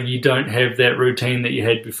 Like, you don't have that routine that you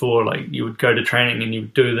had before. Like, you would go to training and you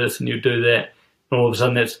would do this and you would do that. And all of a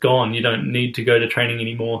sudden that's gone. You don't need to go to training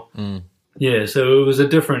anymore. Yeah, so it was a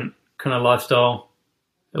different kind of lifestyle.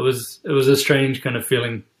 It was a strange kind of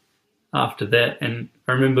feeling after that. And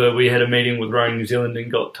I remember we had a meeting with Rowing New Zealand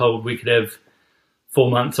and got told we could have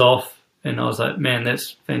 4 months off. And I was like, man,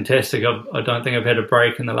 that's fantastic. I don't think I've had a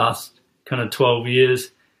break in the last kind of 12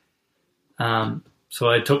 years. So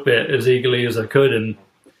I took that as eagerly as I could. And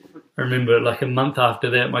I remember like a month after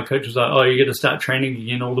that, my coach was like, oh, you got to start training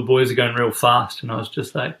again. All the boys are going real fast. And I was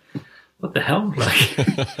just like, what the hell?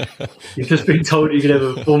 Like, you've just been told you could have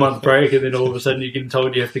a 4-month break, and then all of a sudden you're getting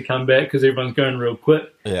told you have to come back because everyone's going real quick.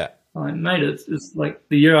 Yeah. I'm like, mate, it's like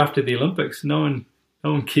the year after the Olympics. No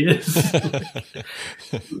one cares.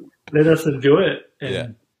 Let us enjoy it. And yeah.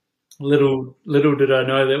 Little did I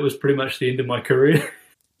know that was pretty much the end of my career.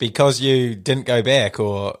 Because you didn't go back,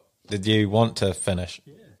 or did you want to finish?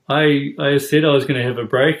 I said I was going to have a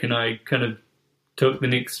break, and I kind of took the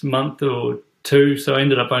next month or two. So I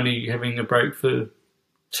ended up only having a break for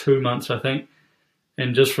 2 months, I think.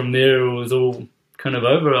 And just from there, it was all kind of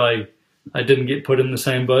over. I didn't get put in the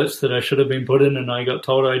same boats that I should have been put in, and I got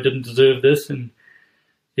told I didn't deserve this. And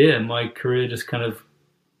yeah, my career just kind of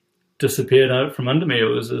disappeared out from under me. It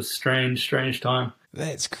was a strange time.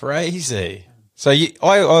 That's crazy. So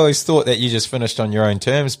I always thought that you just finished on your own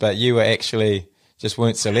terms, but you were actually just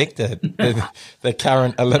weren't selected. The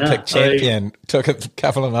current Olympic champion took a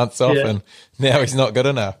couple of months off, and now he's not good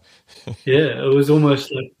enough. Yeah, it was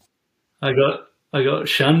almost like I got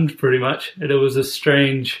shunned pretty much. And it was a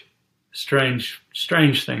strange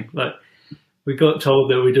thing. Like, we got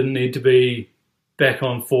told that we didn't need to be back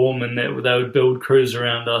on form, and that they would build crews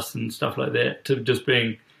around us and stuff like that, to just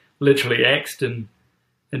being literally axed and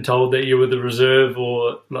told that you were the reserve,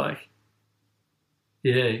 or like,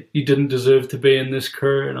 yeah, you didn't deserve to be in this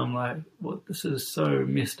crew. And I'm like, what? This is so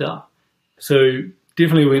messed up. So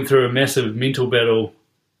definitely went through a massive mental battle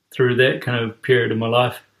through that kind of period of my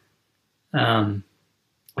life. And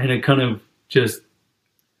it kind of just,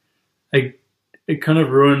 it kind of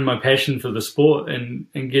ruined my passion for the sport, and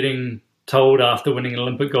getting told after winning an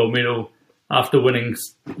Olympic gold medal, after winning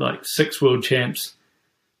like 6 world champs,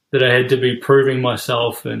 that I had to be proving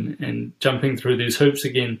myself and jumping through these hoops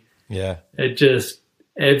again. Yeah. It just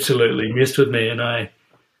absolutely messed with me. And I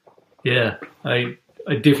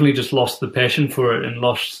definitely just lost the passion for it, and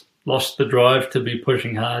lost the drive to be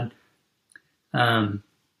pushing hard.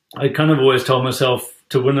 I kind of always told myself,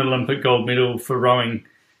 to win an Olympic gold medal for rowing,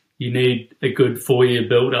 you need a good 4-year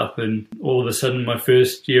build-up. And all of a sudden, my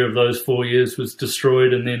first year of those 4 years was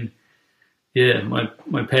destroyed. And then, yeah,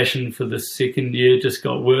 my passion for the second year just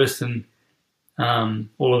got worse. And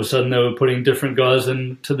all of a sudden, they were putting different guys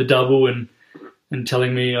into the double, and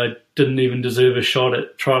telling me I didn't even deserve a shot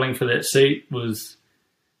at trialing for that seat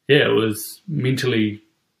it was mentally,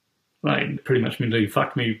 like, pretty much mentally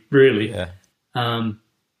fucked me, really. Yeah.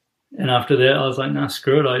 And after that, I was like, nah,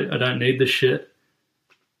 screw it. I don't need this shit,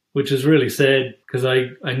 which is really sad, because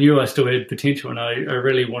I knew I still had potential, and I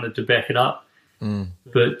really wanted to back it up.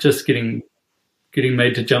 But just getting getting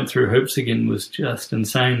made to jump through hoops again was just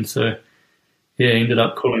insane. So, yeah, ended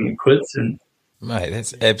up calling it quits. And mate,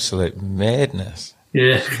 that's absolute madness.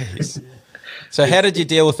 Yeah. Jeez. So how did you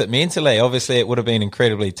deal with it mentally? Obviously, it would have been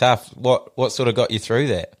incredibly tough. What sort of got you through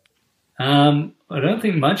that? I don't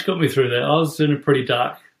think much got me through that. I was in a pretty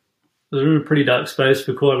dark space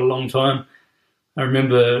for quite a long time. I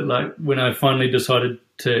remember, like, when I finally decided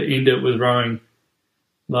to end it with rowing,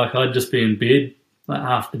 like, I'd just be in bed like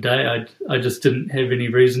half the day. I just didn't have any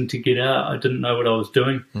reason to get out. I didn't know what I was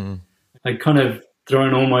doing. I'd kind of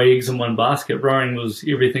thrown all my eggs in one basket. Rowing was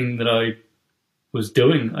everything that I was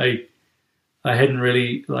doing. I hadn't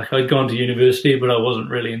really, like, I'd gone to university, but I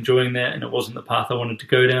wasn't really enjoying that, and it wasn't the path I wanted to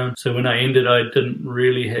go down. So when I ended, I didn't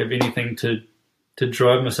really have anything to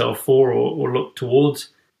drive myself for or look towards.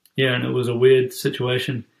 Yeah, and it was a weird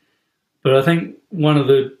situation. But I think one of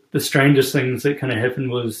the strangest things that kind of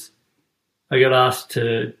happened was I got asked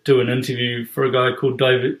to do an interview for a guy called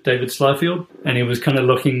David Slyfield, and he was kind of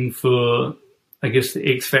looking for, I guess, the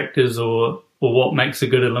X factors or what makes a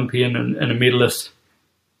good Olympian and a medalist,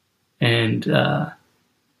 and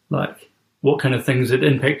like what kind of things had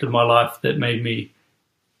impacted my life that made me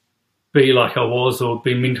be like I was or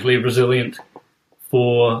be mentally resilient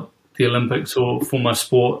for the Olympics or for my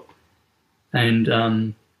sport.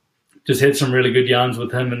 And just had some really good yarns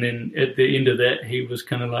with him. And then at the end of that, he was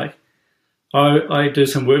kind of like, I do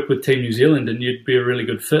some work with Team New Zealand and you'd be a really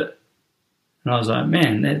good fit. And I was like,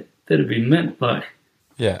 man, that'd be mint. Like,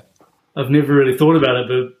 yeah, I've never really thought about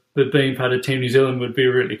it, but being part of Team New Zealand would be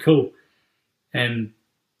really cool. And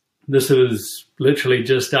this was literally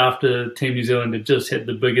just after Team New Zealand had just had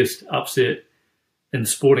the biggest upset in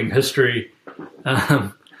sporting history,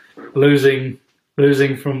 losing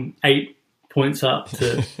from 8 points up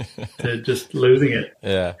to just losing it.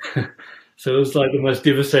 Yeah. So it was like the most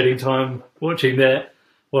devastating time watching that,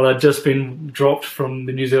 while I'd just been dropped from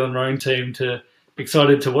the New Zealand rowing team to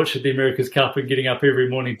excited to watch the America's Cup and getting up every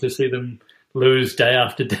morning to see them lose day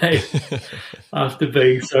after day after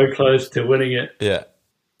being so close to winning it. Yeah.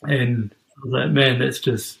 And I was like, man, that's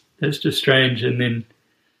just strange. And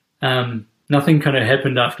then nothing kind of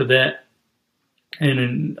happened after that. And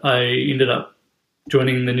then I ended up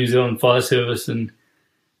joining the New Zealand Fire Service and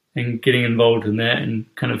getting involved in that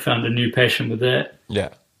and kind of found a new passion with that. Yeah.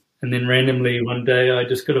 And then randomly one day I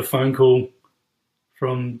just got a phone call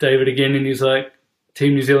from David again, and he's like,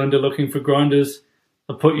 Team New Zealand are looking for grinders.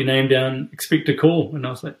 I'll put your name down, expect a call. And I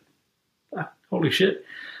was like, holy shit.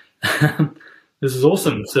 This is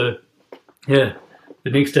awesome. So, yeah,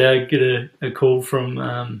 the next day I get a call from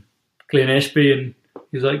Glenn Ashby, and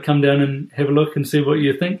he's like, come down and have a look and see what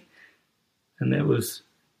you think. And that was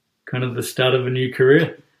kind of the start of a new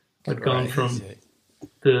career. I'd gone from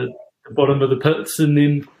the bottom of the pits, and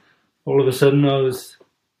then all of a sudden I was,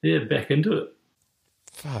 back into it.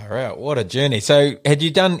 Far out. What a journey. So had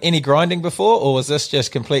you done any grinding before, or was this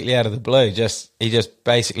just completely out of the blue? He just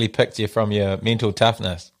basically picked you from your mental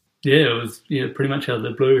toughness? Yeah, it was pretty much out of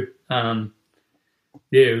the blue.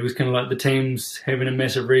 It was kind of like the team's having a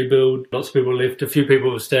massive rebuild. Lots of people left, a few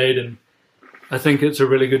people have stayed, and I think it's a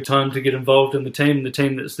really good time to get involved in the team. The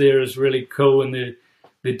team that's there is really cool, and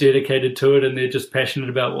they're dedicated to it, and they're just passionate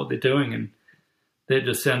about what they're doing, and that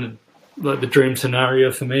just sounded like the dream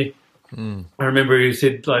scenario for me. I remember he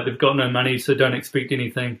said, like, they've got no money, so don't expect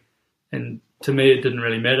anything. And to me, it didn't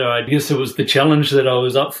really matter. I guess it was the challenge that I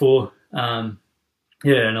was up for. And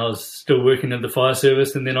I was still working at the fire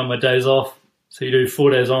service, and then on my days off, so you do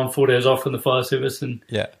 4 days on, 4 days off in the fire service, and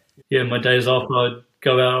my days off, I'd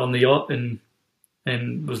go out on the yacht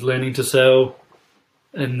and was learning to sail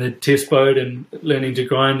in the test boat and learning to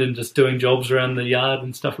grind and just doing jobs around the yard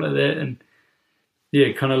and stuff like that. And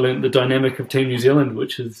kind of learned the dynamic of Team New Zealand,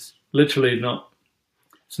 which is literally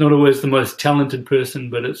it's not always the most talented person,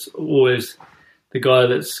 but it's always the guy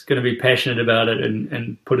that's going to be passionate about it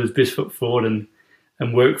and put his best foot forward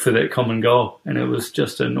and work for that common goal. And it was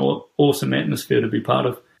just an awesome atmosphere to be part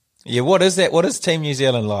of. Yeah, what is that? What is Team New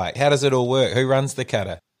Zealand like? How does it all work? Who runs the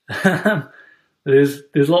cutter? There's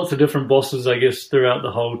lots of different bosses, I guess, throughout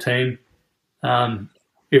the whole team.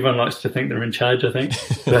 Everyone likes to think they're in charge, I think.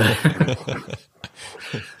 But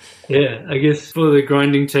I guess for the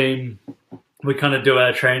grinding team, we kind of do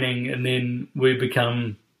our training, and then we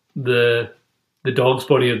become the dog's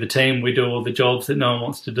body of the team. We do all the jobs that no one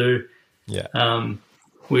wants to do. Yeah.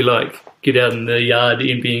 We get out in the yard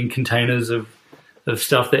emptying containers of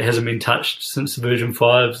stuff that hasn't been touched since the version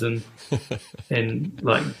 5s and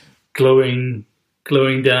like gluing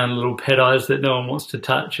down little pad eyes that no one wants to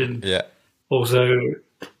touch, and also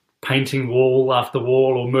painting wall after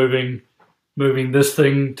wall or moving moving this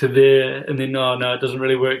thing to there, and then oh no, it doesn't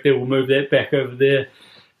really work there. We'll move that back over there,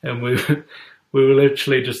 and we we were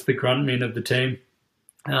literally just the grunt men of the team.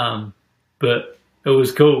 But it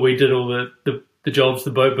was cool. We did all the jobs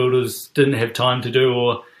the boat builders didn't have time to do,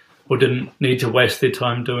 or didn't need to waste their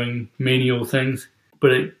time doing menial things.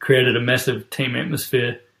 But it created a massive team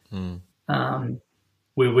atmosphere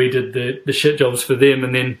where we did the shit jobs for them,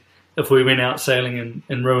 and then if we went out sailing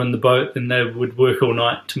and ruined the boat, then they would work all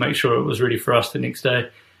night to make sure it was ready for us the next day.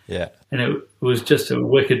 Yeah. And it was just a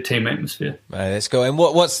wicked team atmosphere. Mate, that's cool. And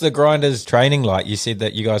what's the Grinders training like? You said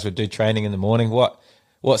that you guys would do training in the morning.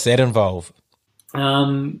 What's that involve?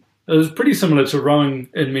 It was pretty similar to rowing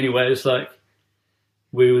in many ways. Like,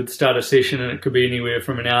 we would start a session and it could be anywhere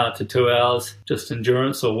from an hour to 2 hours, just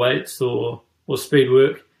endurance or weights or speed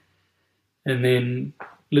work. And then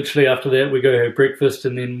literally after that, we go have breakfast,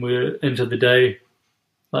 and then we're into the day,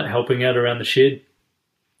 like helping out around the shed.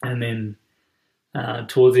 And then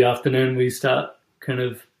towards the afternoon, we start kind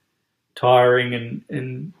of tiring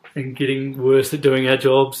and getting worse at doing our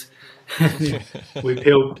jobs. We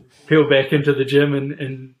peel back into the gym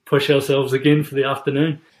and push ourselves again for the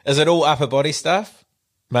afternoon. Is it all upper body stuff,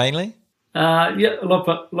 mainly? Yeah, a lot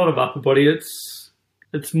of upper body.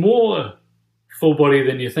 It's more full body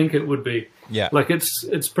than you think it would be. Yeah. Like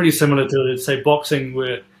it's pretty similar to, say, boxing,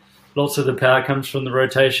 where lots of the power comes from the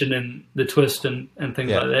rotation and the twist and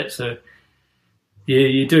things like that. So yeah,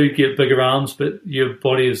 you do get bigger arms, but your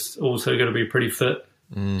body is also got to be pretty fit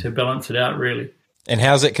to balance it out, really. And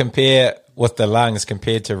how's it compare with the lungs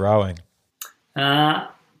compared to rowing? It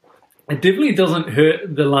definitely doesn't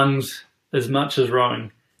hurt the lungs as much as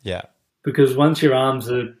rowing. Yeah. Because once your arms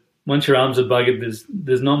are buggered,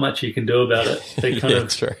 there's not much you can do about it. They kind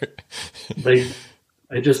of true.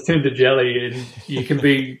 they just turn to jelly, and you can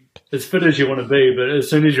be as fit as you want to be, but as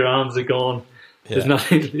soon as your arms are gone,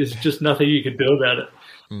 there's just nothing you can do about it.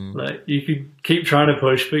 Like, you could keep trying to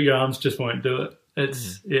push, but your arms just won't do it.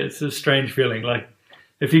 It's a strange feeling. Like,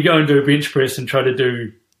 if you go and do a bench press and try to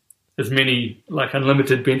do as many, like,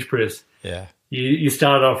 unlimited bench press, you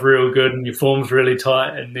start off real good and your form's really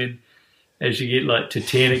tight, and then as you get like to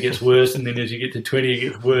 10, it gets worse, and then as you get to 20, it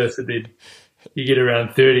gets worse, and then you get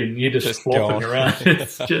around 30 and you're just flopping around.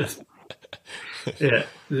 It's just,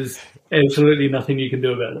 there's absolutely nothing you can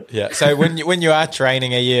do about it. Yeah. So when you are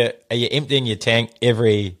training, are you emptying your tank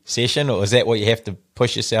every session, or is that what you have to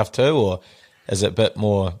push yourself to, or is it a bit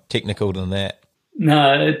more technical than that?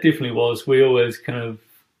 No, it definitely was. We always kind of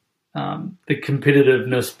the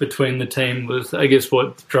competitiveness between the team was, I guess,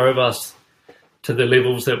 what drove us to the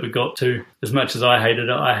levels that we got to. As much as I hated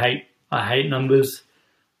it, I hate numbers.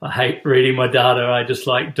 I hate reading my data. I just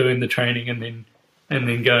like doing the training and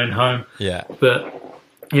then going home. Yeah. But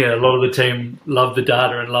yeah, a lot of the team love the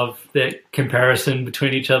data and love that comparison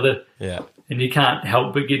between each other. Yeah. And you can't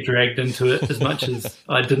help but get dragged into it, as much as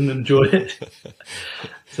I didn't enjoy it.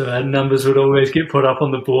 So our numbers would always get put up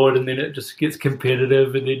on the board, and then it just gets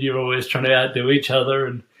competitive, and then you're always trying to outdo each other,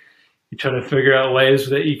 and you're trying to figure out ways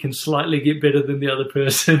that you can slightly get better than the other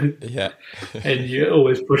person. Yeah. And you're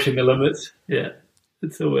always pushing the limits. Yeah.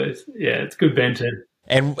 It's good banter.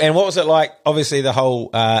 And what was it like? Obviously, the whole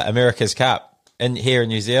America's Cup here in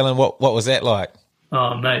New Zealand. What was that like?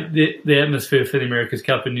 Oh, mate, the atmosphere for the America's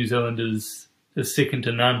Cup in New Zealand is second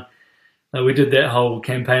to none. We did that whole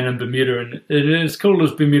campaign in Bermuda, and as cool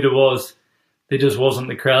as Bermuda was, there just wasn't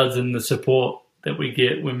the crowds and the support that we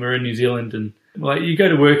get when we're in New Zealand. And like, you go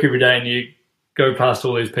to work every day and you go past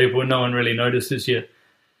all these people and no one really notices you.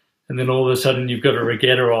 And then all of a sudden you've got a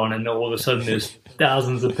regatta on, and all of a sudden there's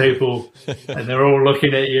thousands of people, and they're all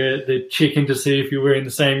looking at you. They're checking to see if you're wearing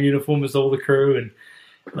the same uniform as all the crew, and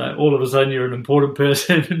like, all of a sudden you're an important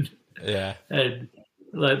person. Yeah. And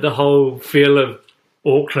like, the whole feel of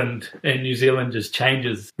Auckland and New Zealand just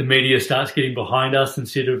changes. The media starts getting behind us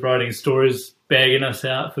instead of writing stories bagging us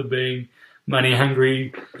out for being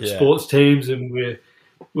money-hungry sports teams, and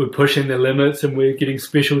we're pushing the limits and we're getting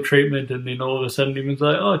special treatment. And then all of a sudden everyone's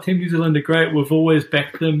like, oh, Team New Zealand are great, we've always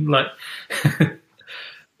backed them. Like,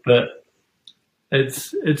 but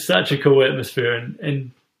it's such a cool atmosphere,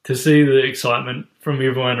 and to see the excitement from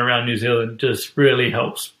everyone around New Zealand just really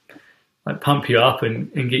helps, like, pump you up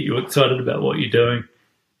and get you excited about what you're doing.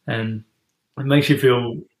 And it makes you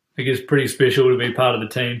feel, I guess, pretty special to be part of the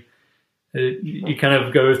team. You kind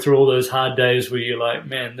of go through all those hard days where you're like,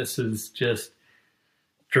 man, this is just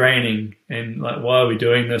draining, and like, why are we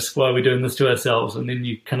doing this? Why are we doing this to ourselves? And then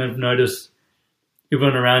you kind of notice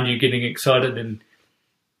everyone around you getting excited, and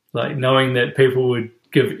like, knowing that people would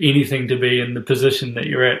give anything to be in the position that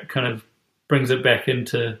you're at kind of brings it back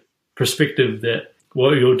into perspective that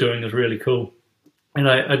what you're doing is really cool. And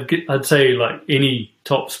I'd say like any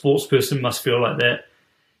top sports person must feel like that.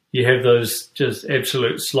 You have those just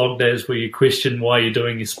absolute slog days where you question why you're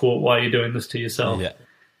doing your sport, why you're doing this to yourself. Yeah.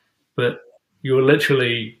 But you're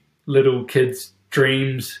literally little kids'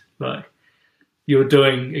 dreams. Like you're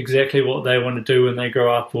doing exactly what they want to do when they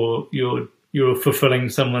grow up, or you're fulfilling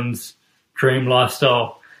someone's dream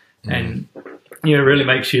lifestyle. And it really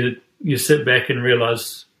makes you sit back and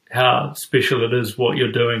realize how special it is what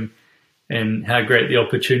you're doing and how great the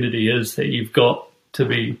opportunity is that you've got to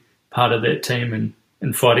be part of that team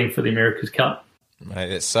and fighting for the America's Cup. Mate,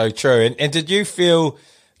 that's so true. And did you feel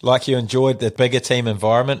like you enjoyed the bigger team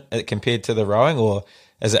environment compared to the rowing, or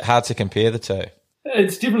is it hard to compare the two?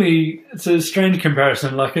 It's a strange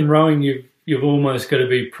comparison. Like in rowing, you've almost got to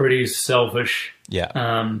be pretty selfish,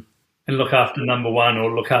 and look after number one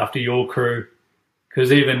or look after your crew.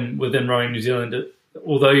 Because even within Rowing New Zealand,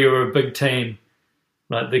 although you're a big team,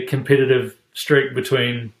 like the competitive streak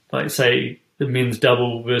between, like say, the men's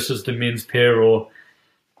double versus the men's pair or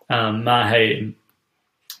Mahe, and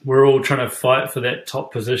we're all trying to fight for that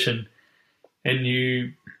top position. And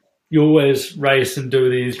you always race and do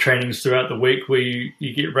these trainings throughout the week where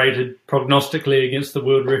you get rated prognostically against the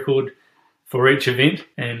world record for each event.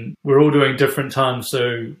 And we're all doing different times.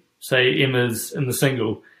 So say Emma's in the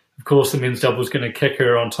single, of course the men's double is going to kick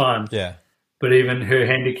her on time. Yeah. But even her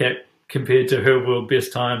handicap compared to her world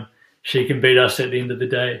best time, she can beat us at the end of the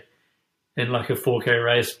day in like a 4K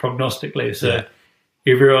race prognostically. So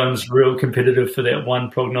everyone's real competitive for that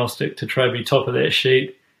one prognostic to try to be top of that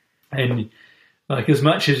sheet. And like as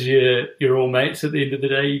much as you're all mates at the end of the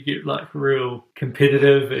day, you get like real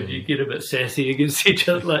competitive and you get a bit sassy against each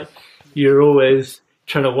other. Like you're always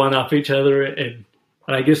trying to one up each other, and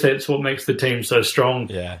I guess that's what makes the team so strong.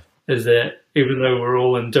 Yeah. Is that even though we're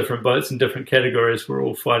all in different boats and different categories, we're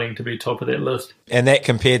all fighting to be top of that list. And that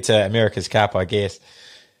compared to America's Cup, I guess,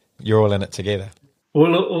 you're all in it together.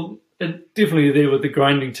 Well, definitely there with the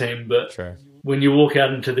grinding team, but True. When you walk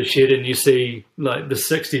out into the shed and you see like the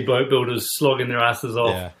 60 boat builders slogging their asses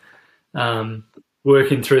off,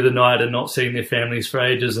 working through the night and not seeing their families for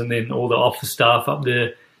ages, and then all the office staff up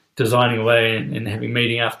there designing away and having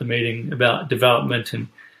meeting after meeting about development, and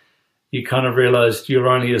you kind of realize you're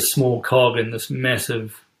only a small cog in this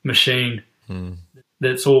massive machine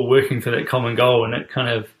that's all working for that common goal, and it kind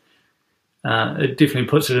of it definitely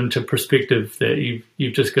puts it into perspective that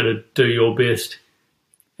you've just got to do your best,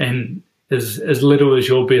 and as little as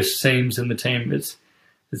your best seems in the team, it's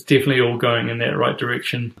definitely all going in that right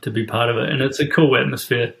direction to be part of it, and it's a cool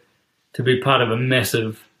atmosphere to be part of a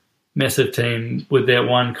massive team with that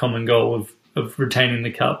one common goal of retaining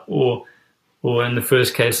the cup, or in the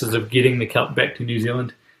first cases of getting the cup back to New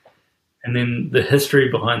Zealand. And then the history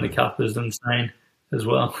behind the cup is insane as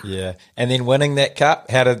well. Yeah. And then winning that cup,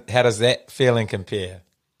 how does that feeling compare?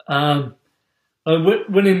 Winning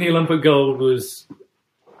the Olympic gold was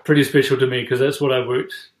pretty special to me because that's what I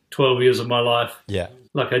worked 12 years of my life. Yeah.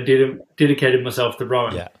 Like I dedicated myself to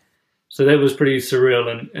rowing. Yeah. So that was pretty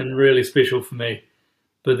surreal and really special for me.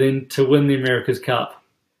 But then to win the America's Cup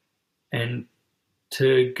and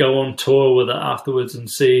to go on tour with it afterwards and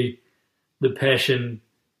see the passion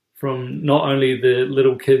from not only the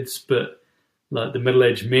little kids, but like the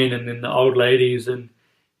middle-aged men and then the old ladies, and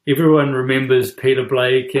everyone remembers Peter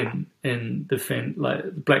Blake and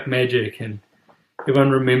the Black Magic, and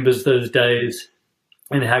everyone remembers those days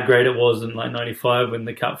and how great it was in like 95 when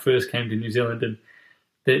the Cup first came to New Zealand, and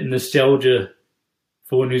that nostalgia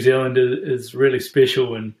for New Zealand is really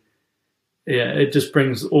special, and it just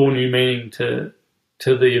brings all new meaning to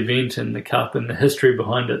the event and the Cup and the history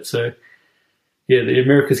behind it. So the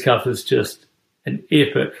America's Cup is just an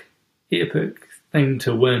epic thing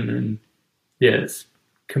to win, and it's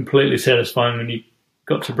completely satisfying when you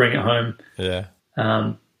got to bring it home. Yeah.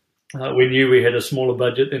 We knew we had a smaller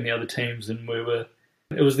budget than the other teams, and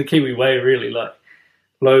it was the Kiwi way, really, like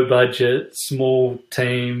low budget, small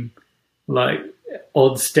team, like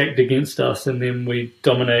odds stacked against us, and then we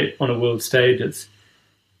dominate on a world stage.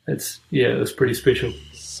 It was pretty special.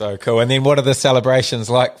 So cool. And then what are the celebrations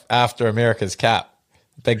like after America's Cup?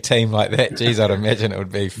 Big team like that, geez, I'd imagine it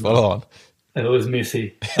would be full on. It was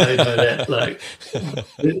messy. I know that. Like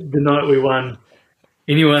the night we won,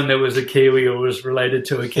 anyone that was a Kiwi or was related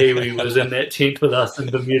to a Kiwi was in that tent with us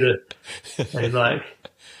in Bermuda, and like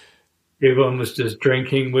everyone was just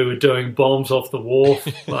drinking. We were doing bombs off the wharf.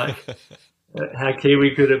 Like how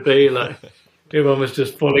Kiwi could it be? Like everyone was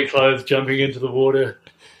just fully clothed, jumping into the water,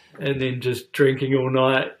 and then just drinking all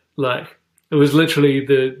night. Like it was literally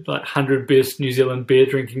the 100 best New Zealand beer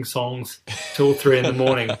drinking songs till 3 a.m,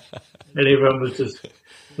 and everyone was just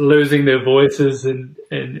losing their voices, and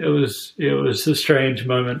it was a strange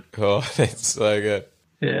moment. Oh, that's so good.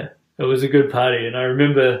 Yeah, it was a good party, and I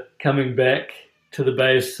remember coming back to the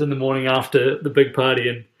base in the morning after the big party,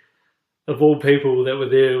 and of all people that were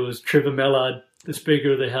there was Trevor Mallard, the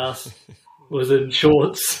Speaker of the House, was in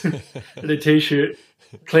shorts and a t-shirt,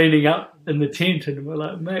 cleaning up in the tent, and we're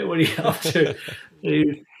like, mate, what are you up to?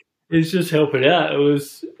 He's just helping out. It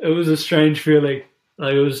was a strange feeling.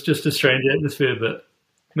 Like, it was just a strange atmosphere, but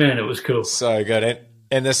man, it was cool. So good.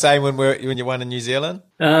 And the same when you won in New Zealand?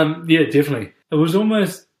 Yeah, definitely. It was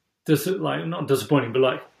almost not disappointing, but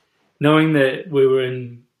like knowing that we were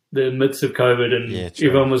in the midst of COVID and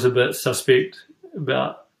everyone was a bit suspect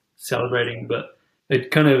about celebrating, but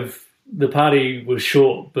it kind of, the party was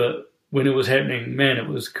short, but when it was happening, man, it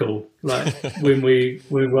was cool. Like when we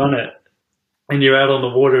won it and you're out on the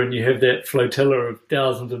water and you have that flotilla of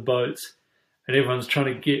thousands of boats and everyone's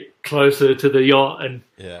trying to get closer to the yacht, and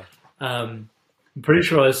I'm pretty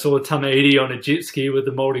sure I saw Tamaiti on a jet ski with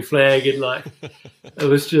the Māori flag, and like it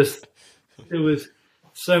was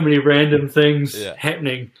so many random things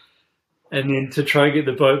happening, and then to try and get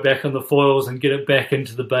the boat back on the foils and get it back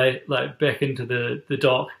into the bay, like back into the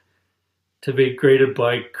dock, to be greeted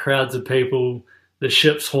by crowds of people. The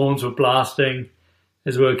ship's horns were blasting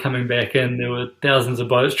as we were coming back in. There were thousands of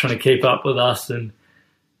boats trying to keep up with us, and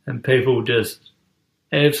people just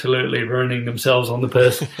absolutely ruining themselves on the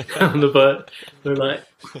person on the boat. They're like,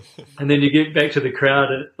 and then you get back to the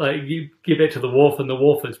crowd, and like you get back to the wharf, and the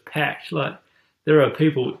wharf is packed. Like there are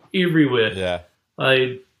people everywhere. Yeah,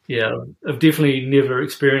 I've definitely never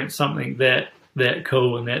experienced something that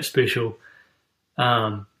cool and that special.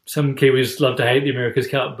 Some Kiwis love to hate the America's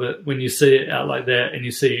Cup, but when you see it out like that and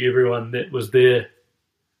you see everyone that was there,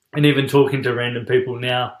 and even talking to random people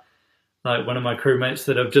now, like one of my crewmates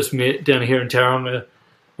that I've just met down here in Tauranga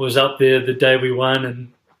was up there the day we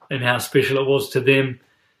won, and how special it was to them.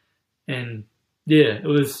 And yeah,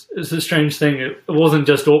 it's a strange thing. It wasn't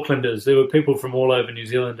just Aucklanders. There were people from all over New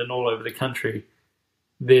Zealand and all over the country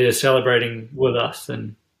there celebrating with us.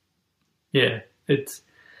 And yeah, it's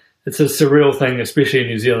a surreal thing, especially in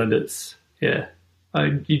New Zealand.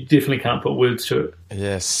 You definitely can't put words to it.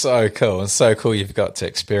 Yeah, so cool. And so cool you've got to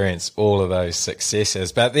experience all of those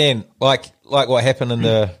successes. But then, like what happened in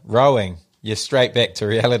the rowing, you're straight back to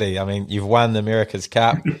reality. I mean, you've won the America's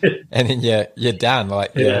Cup and then you're done.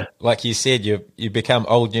 Like you said, you become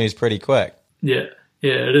old news pretty quick. Yeah,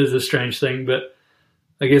 it is a strange thing. But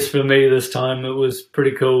I guess for me this time, it was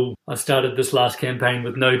pretty cool. I started this last campaign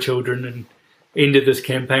with no children and ended this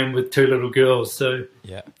campaign with 2 little girls. So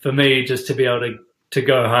for me, just to be able to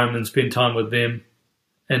go home and spend time with them,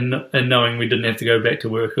 and knowing we didn't have to go back to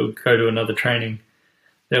work or go to another training,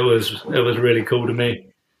 that was really cool to me.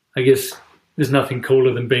 I guess there's nothing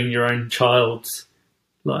cooler than being your own child's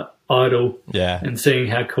like idol, and seeing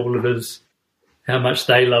how cool it is, how much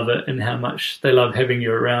they love it, and how much they love having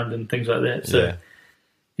you around and things like that. So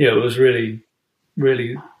it was really,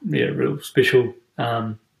 really, real special.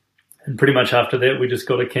 And pretty much after that, we just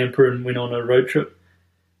got a camper and went on a road trip.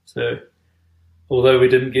 So although we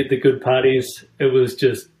didn't get the good parties, it was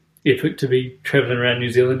just epic to be traveling around New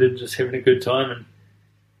Zealand and just having a good time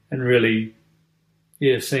and really,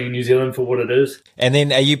 seeing New Zealand for what it is. And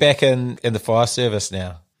then are you back in the fire service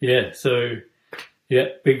now? Yeah, so,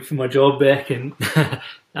 big for my job back. And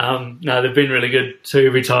no, they've been really good. So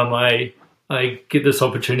every time I get this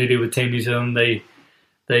opportunity with Team New Zealand, they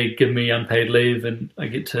give me unpaid leave, and I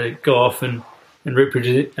get to go off and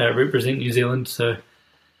represent New Zealand. So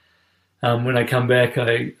when I come back,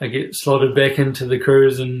 I get slotted back into the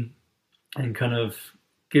crews and kind of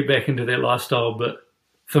get back into that lifestyle. But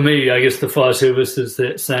for me, I guess the fire service is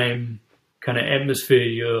that same kind of atmosphere.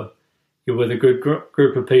 You're with a good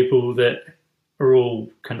group of people that are all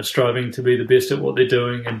kind of striving to be the best at what they're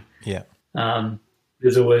doing, and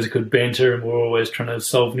there's always good banter, and we're always trying to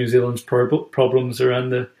solve New Zealand's problems around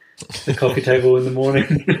the coffee table in the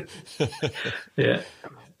morning.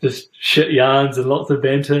 Just shit yarns and lots of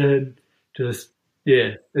banter, and just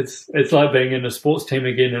it's like being in a sports team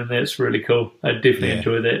again, and that's really cool. I definitely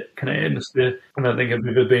enjoy that kind of atmosphere. I don't think I've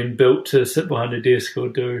ever been built to sit behind a desk or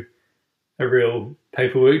do a real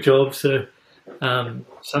paperwork job, so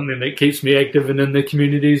something that keeps me active and in the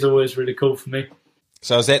community is always really cool for me.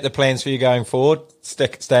 So is that the plans for you going forward? Stay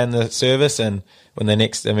in the service, and when the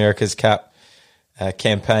next America's Cup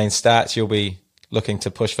campaign starts, you'll be looking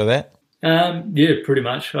to push for that? Pretty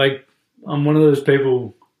much. I'm one of those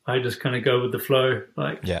people, I just kind of go with the flow.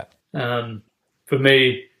 For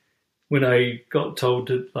me, when I got told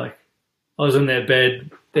to, I was in that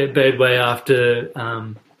bad way after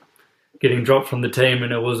getting dropped from the team,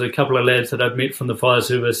 and it was a couple of lads that I'd met from the fire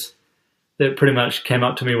service that pretty much came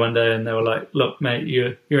up to me one day and they were like, "Look, mate,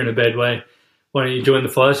 you're in a bad way. Why don't you join the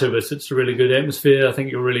fire service? It's a really good atmosphere. I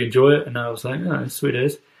think you'll really enjoy it." And I was like, "Oh, sweet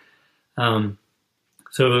as." So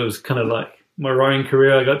it was kind of like my rowing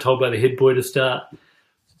career. I got told by the head boy to start.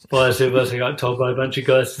 Fire service, I got told by a bunch of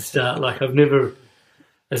guys to start. Like, I've never,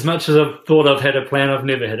 as much as I've thought I've had a plan, I've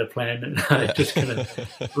never had a plan, and I just kind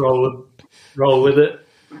of roll with it.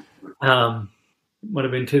 Might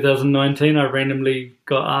have been 2019. I randomly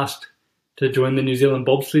got asked to join the New Zealand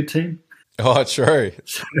bobsled team. Oh, true.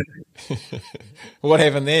 What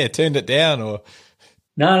happened there? Turned it down, or?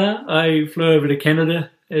 No. I flew over to Canada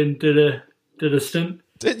and did a stint.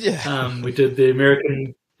 Did you? We did the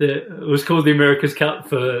American. It was called the America's Cup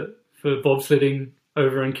for bobsledding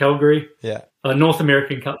over in Calgary. Yeah. North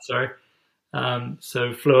American Cup, sorry.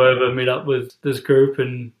 So flew over, met up with this group,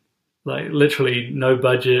 and like literally no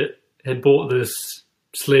budget, had bought this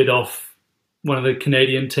sled off one of the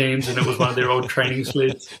Canadian teams, and it was one of their old training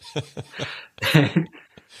sleds. And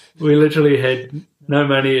we literally had no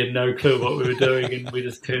money and no clue what we were doing, and we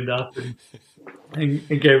just turned up and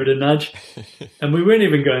gave it a nudge. And we weren't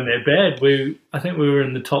even going that bad. I think we were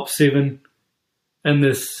in the top 7 in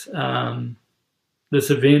this this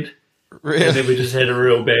event. Really? And then we just had a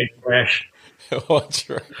real bad crash. Oh,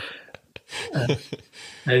 true.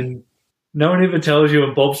 And no one ever tells you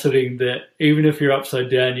in bobsledding that even if you're upside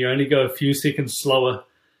down, you only go a few seconds slower.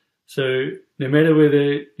 So no matter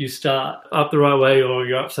whether you start up the right way or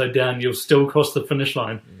you're upside down, you'll still cross the finish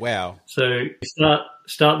line. Wow. So you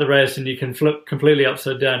start the race and you can flip completely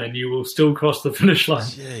upside down and you will still cross the finish line.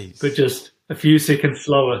 Jeez. But just a few seconds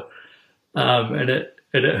slower. And it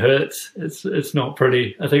hurts. It's not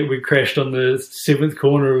pretty. I think we crashed on the 7th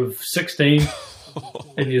corner of 16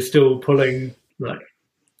 and you're still pulling like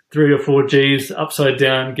 3 or 4 Gs upside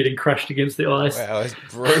down, getting crushed against the ice. Wow, that's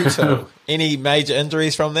brutal. Any major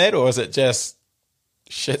injuries from that, or is it just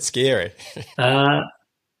shit scary? I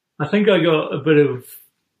think I got a bit of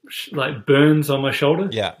like burns on my shoulder.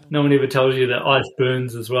 Yeah. No one ever tells you that ice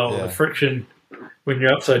burns as well. Yeah. The friction when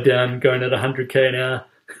you're upside down going at 100k an hour,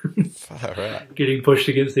 Far out. getting pushed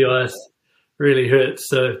against the ice really hurts.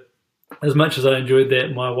 So as much as I enjoyed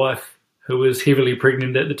that, my wife, who was heavily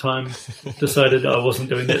pregnant at the time, decided I wasn't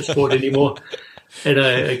doing that sport anymore. And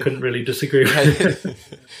I couldn't really disagree with it.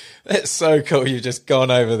 That's so cool. You've just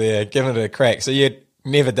gone over there, given it a crack. So you'd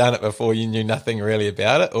never done it before. You knew nothing really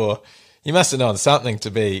about it, or you must have known something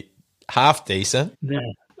to be half decent. No,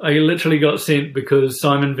 I literally got sent because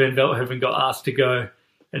Simon van Veldhoven got asked to go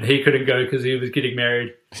and he couldn't go because he was getting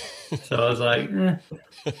married. So I was like,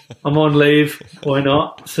 I'm on leave. Why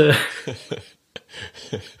not? So...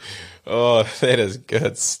 Oh, that is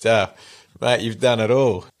good stuff. Mate, you've done it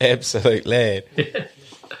all. Absolute lad.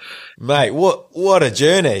 Mate, what a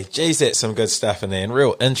journey. Geez, that's some good stuff in there and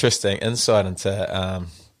real interesting insight into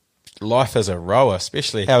life as a rower,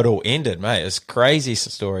 especially how it all ended, mate. It's crazy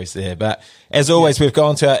stories there. But as always, we've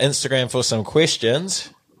gone to our Instagram for some questions.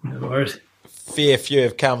 No worries. Fair few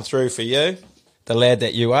have come through for you, the lad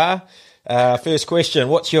that you are. First question,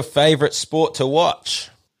 what's your favourite sport to watch?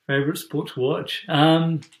 Favourite sport to watch?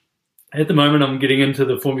 At the moment, I'm getting into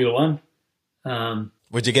the Formula One.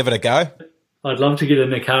 Would you give it a go? I'd love to get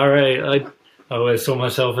in a car. I always saw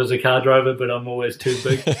myself as a car driver, but I'm always too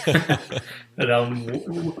big. And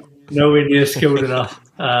I'm nowhere near skilled enough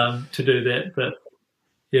to do that. But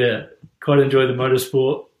yeah, quite enjoy the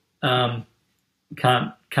motorsport.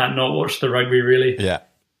 Can't not watch the rugby, really. Yeah.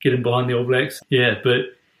 Getting behind the All Blacks. Yeah, but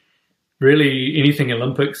really anything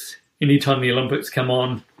Olympics, anytime the Olympics come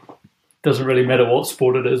on, doesn't really matter what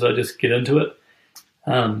sport it is, I just get into it.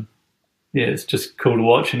 Yeah, it's just cool to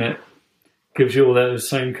watch, and it gives you all those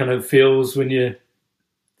same kind of feels when you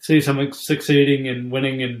see someone succeeding and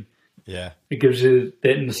winning, and yeah, it gives you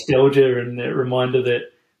that nostalgia and that reminder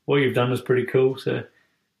that what you've done is pretty cool. So,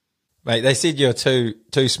 mate, they said you're too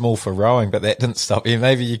small for rowing, but that didn't stop you.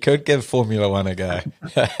 Maybe you could give Formula One a go.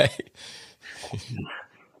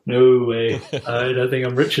 No way. I don't think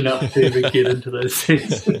I'm rich enough to even get into those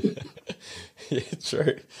things. Yeah,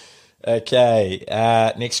 true. Okay,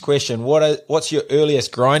 next question. What's your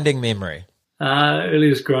earliest grinding memory?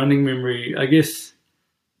 Earliest grinding memory, I guess,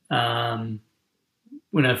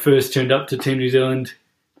 when I first turned up to Team New Zealand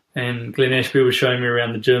and Glenn Ashby was showing me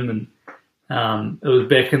around the gym, and it was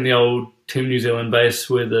back in the old Team New Zealand base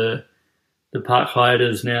where the Park Hyatt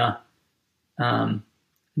is now,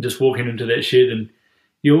 just walking into that shed, and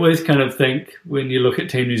you always kind of think when you look at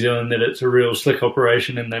Team New Zealand that it's a real slick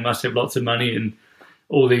operation and they must have lots of money and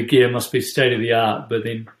all their gear must be state of the art. But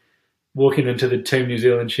then walking into the Team New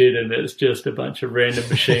Zealand shed and it's just a bunch of random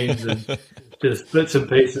machines and just bits and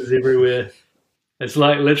pieces everywhere. It's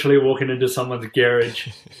like literally walking into someone's garage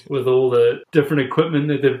with all the different equipment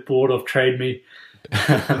that they've bought off Trade Me.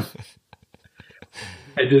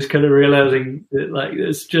 And just kind of realizing that, like,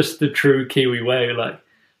 it's just the true Kiwi way. Like,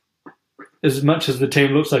 as much as the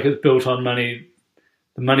team looks like it's built on money,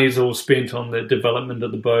 the money's all spent on the development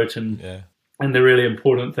of the boat and the really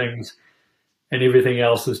important things, and everything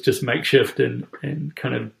else is just makeshift and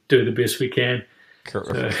kind of do the best we can.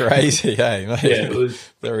 Crazy, hey, mate. Yeah, it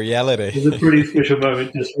was the reality. It was a pretty special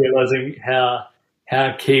moment, just realizing how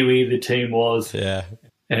Kiwi the team was. Yeah,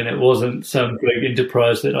 and it wasn't some big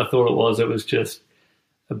enterprise that I thought it was. It was just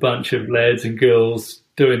a bunch of lads and girls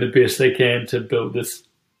doing the best they can to build this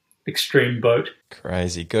extreme boat.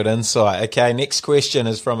 Crazy, good insight. Okay, next question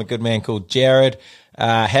is from a good man called Jared.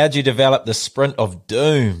 How'd you develop the Sprint of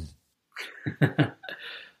Doom?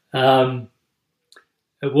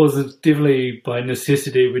 It was definitely by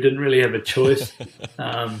necessity. We didn't really have a choice.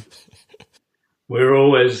 We were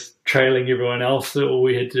always trailing everyone else, so all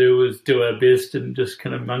we had to do was do our best and just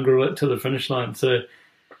kind of mongrel it to the finish line. So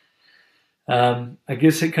I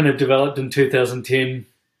guess it kind of developed in 2010.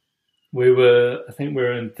 I think we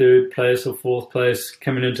were in third place or fourth place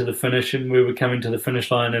coming into the finish, and we were coming to the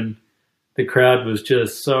finish line, and the crowd was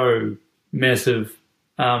just so massive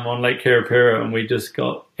on Lake Karapera, and we just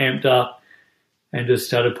got amped up and just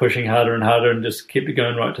started pushing harder and harder and just kept it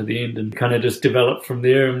going right to the end, and kind of just developed from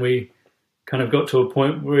there. And we kind of got to a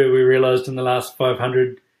point where we realized in the last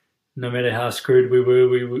 500, no matter how screwed we were,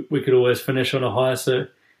 we could always finish on a high. So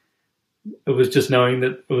it was just knowing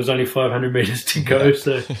that it was only 500 meters to go,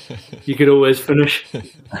 so you could always finish.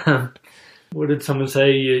 What did someone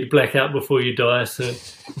say? You black out before you die. So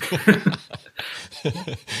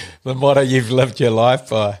the motto you've lived your life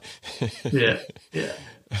by. yeah,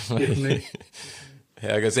 definitely.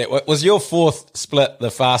 How goes that? Was your fourth split the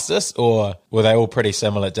fastest, or were they all pretty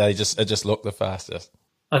similar? It just looked the fastest?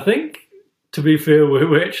 I think, to be fair, we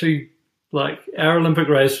were actually, like, our Olympic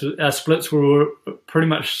race, our splits were pretty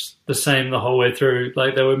much the same the whole way through.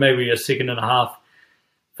 Like, they were maybe a second and a half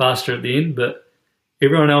faster at the end, but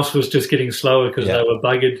everyone else was just getting slower because they were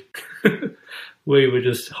buggered. We were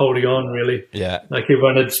just holding on, really. Yeah. Like,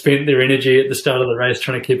 everyone had spent their energy at the start of the race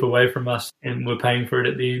trying to keep away from us, and we're paying for it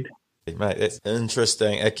at the end. Mate, that's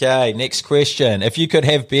interesting. Okay, next question. If you could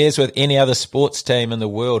have beers with any other sports team in the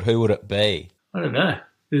world, who would it be? I don't know.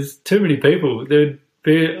 There's too many people.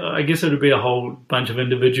 I guess it would be a whole bunch of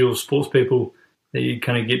individual sports people that you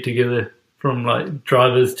kind of get together, from like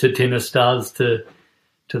drivers to tennis stars to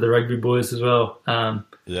the rugby boys as well.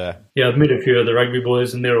 Yeah, I've met a few of the rugby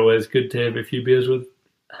boys, and they're always good to have a few beers with.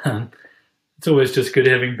 It's always just good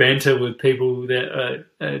having banter with people that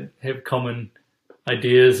have common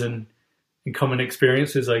ideas and common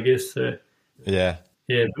experiences, I guess. So, yeah,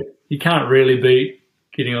 but you can't really beat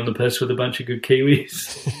getting on the piss with a bunch of good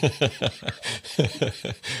Kiwis.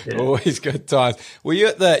 Always good times. Were you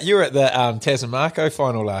at the Tasamako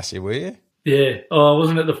final last year, were you? Yeah. I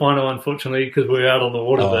wasn't at the final, unfortunately, because we were out on the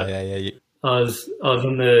water. I was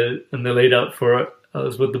in the lead up for it. I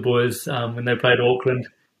was with the boys when they played Auckland,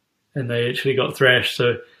 and they actually got thrashed.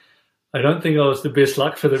 So I don't think I was the best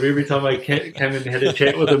luck for them. Every time I came and had a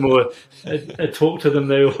chat with them or a talk to them,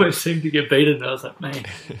 they always seemed to get beaten. And I was like, man,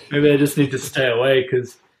 maybe I just need to stay away,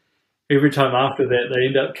 because every time after that, they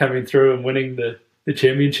end up coming through and winning the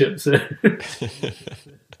championship. So,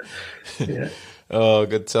 yeah. Oh,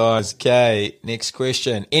 good times. Okay, next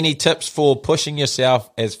question. Any tips for pushing yourself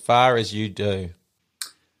as far as you do?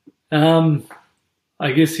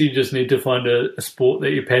 I guess you just need to find a sport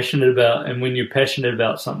that you're passionate about, and when you're passionate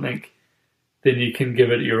about something, then you can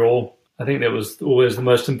give it your all. I think that was always the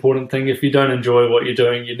most important thing. If you don't enjoy what you're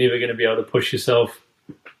doing, you're never going to be able to push yourself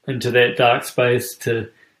into that dark space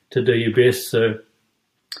to do your best. So,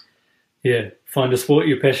 yeah, find a sport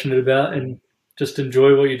you're passionate about and just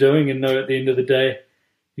enjoy what you're doing, and know at the end of the day,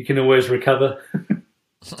 you can always recover.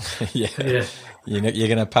 Yeah. You're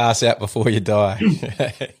going to pass out before you die.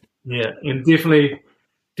 Yeah, and definitely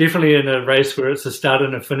in a race where it's a start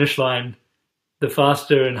and a finish line, the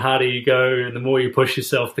faster and harder you go and the more you push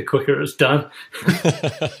yourself, the quicker it's done.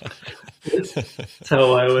 That's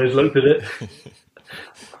how I always looked at it.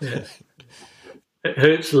 Yeah. It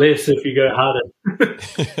hurts less if you go harder.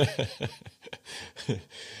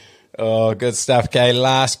 Oh, good stuff. Okay,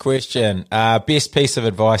 last question. Best piece of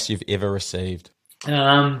advice you've ever received?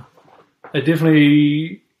 I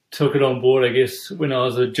definitely took it on board, I guess, when I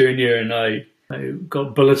was a junior, and I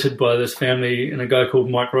got billeted by this family and a guy called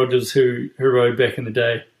Mike Rogers who rode back in the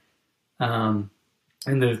day. And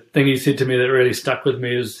the thing he said to me that really stuck with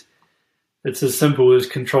me is, it's as simple as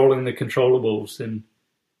controlling the controllables. And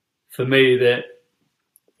for me, that,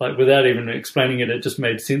 like, without even explaining it, it just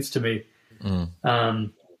made sense to me.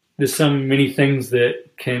 There's so many things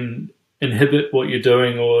that can inhibit what you're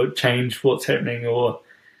doing or change what's happening, or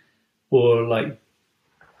like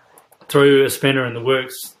throw a spanner in the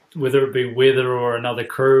works, whether it be weather or another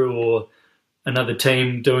crew or another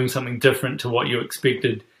team doing something different to what you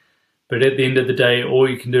expected. But at the end of the day, all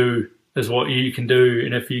you can do is what you can do.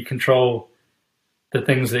 And if you control the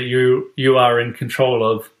things that you are in control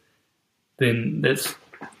of, then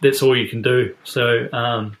that's all you can do. So,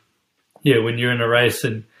 when you're in a race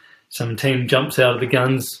and some team jumps out of the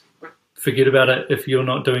guns, forget about it. If you're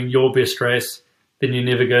not doing your best race, then you're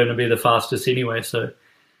never going to be the fastest anyway. So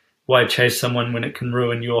why chase someone when it can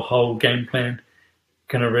ruin your whole game plan?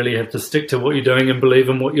 You're going to really have to stick to what you're doing and believe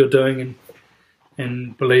in what you're doing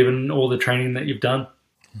and believe in all the training that you've done.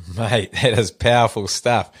 Mate, that is powerful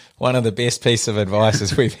stuff. One of the best pieces of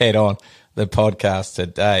advice we've had on the podcast to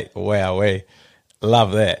date. Wow, we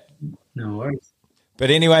love that. No worries. But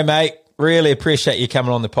anyway, mate, really appreciate you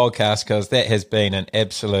coming on the podcast, because that has been an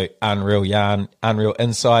absolute unreal yarn, unreal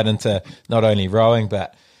insight into not only rowing,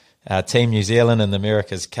 but Team New Zealand and the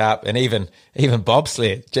America's Cup, and even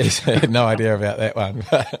bobsled. Jeez, I had no idea about that one.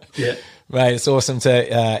 Yeah. Mate, it's awesome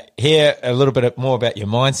to hear a little bit more about your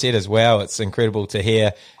mindset as well. It's incredible to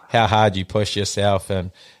hear how hard you push yourself,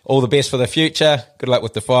 and all the best for the future. Good luck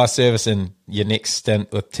with the fire service and your next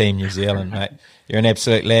stint with Team New Zealand, mate. You're an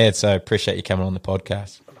absolute lad, so appreciate you coming on the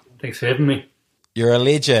podcast. Thanks for having me. You're a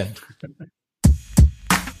legend.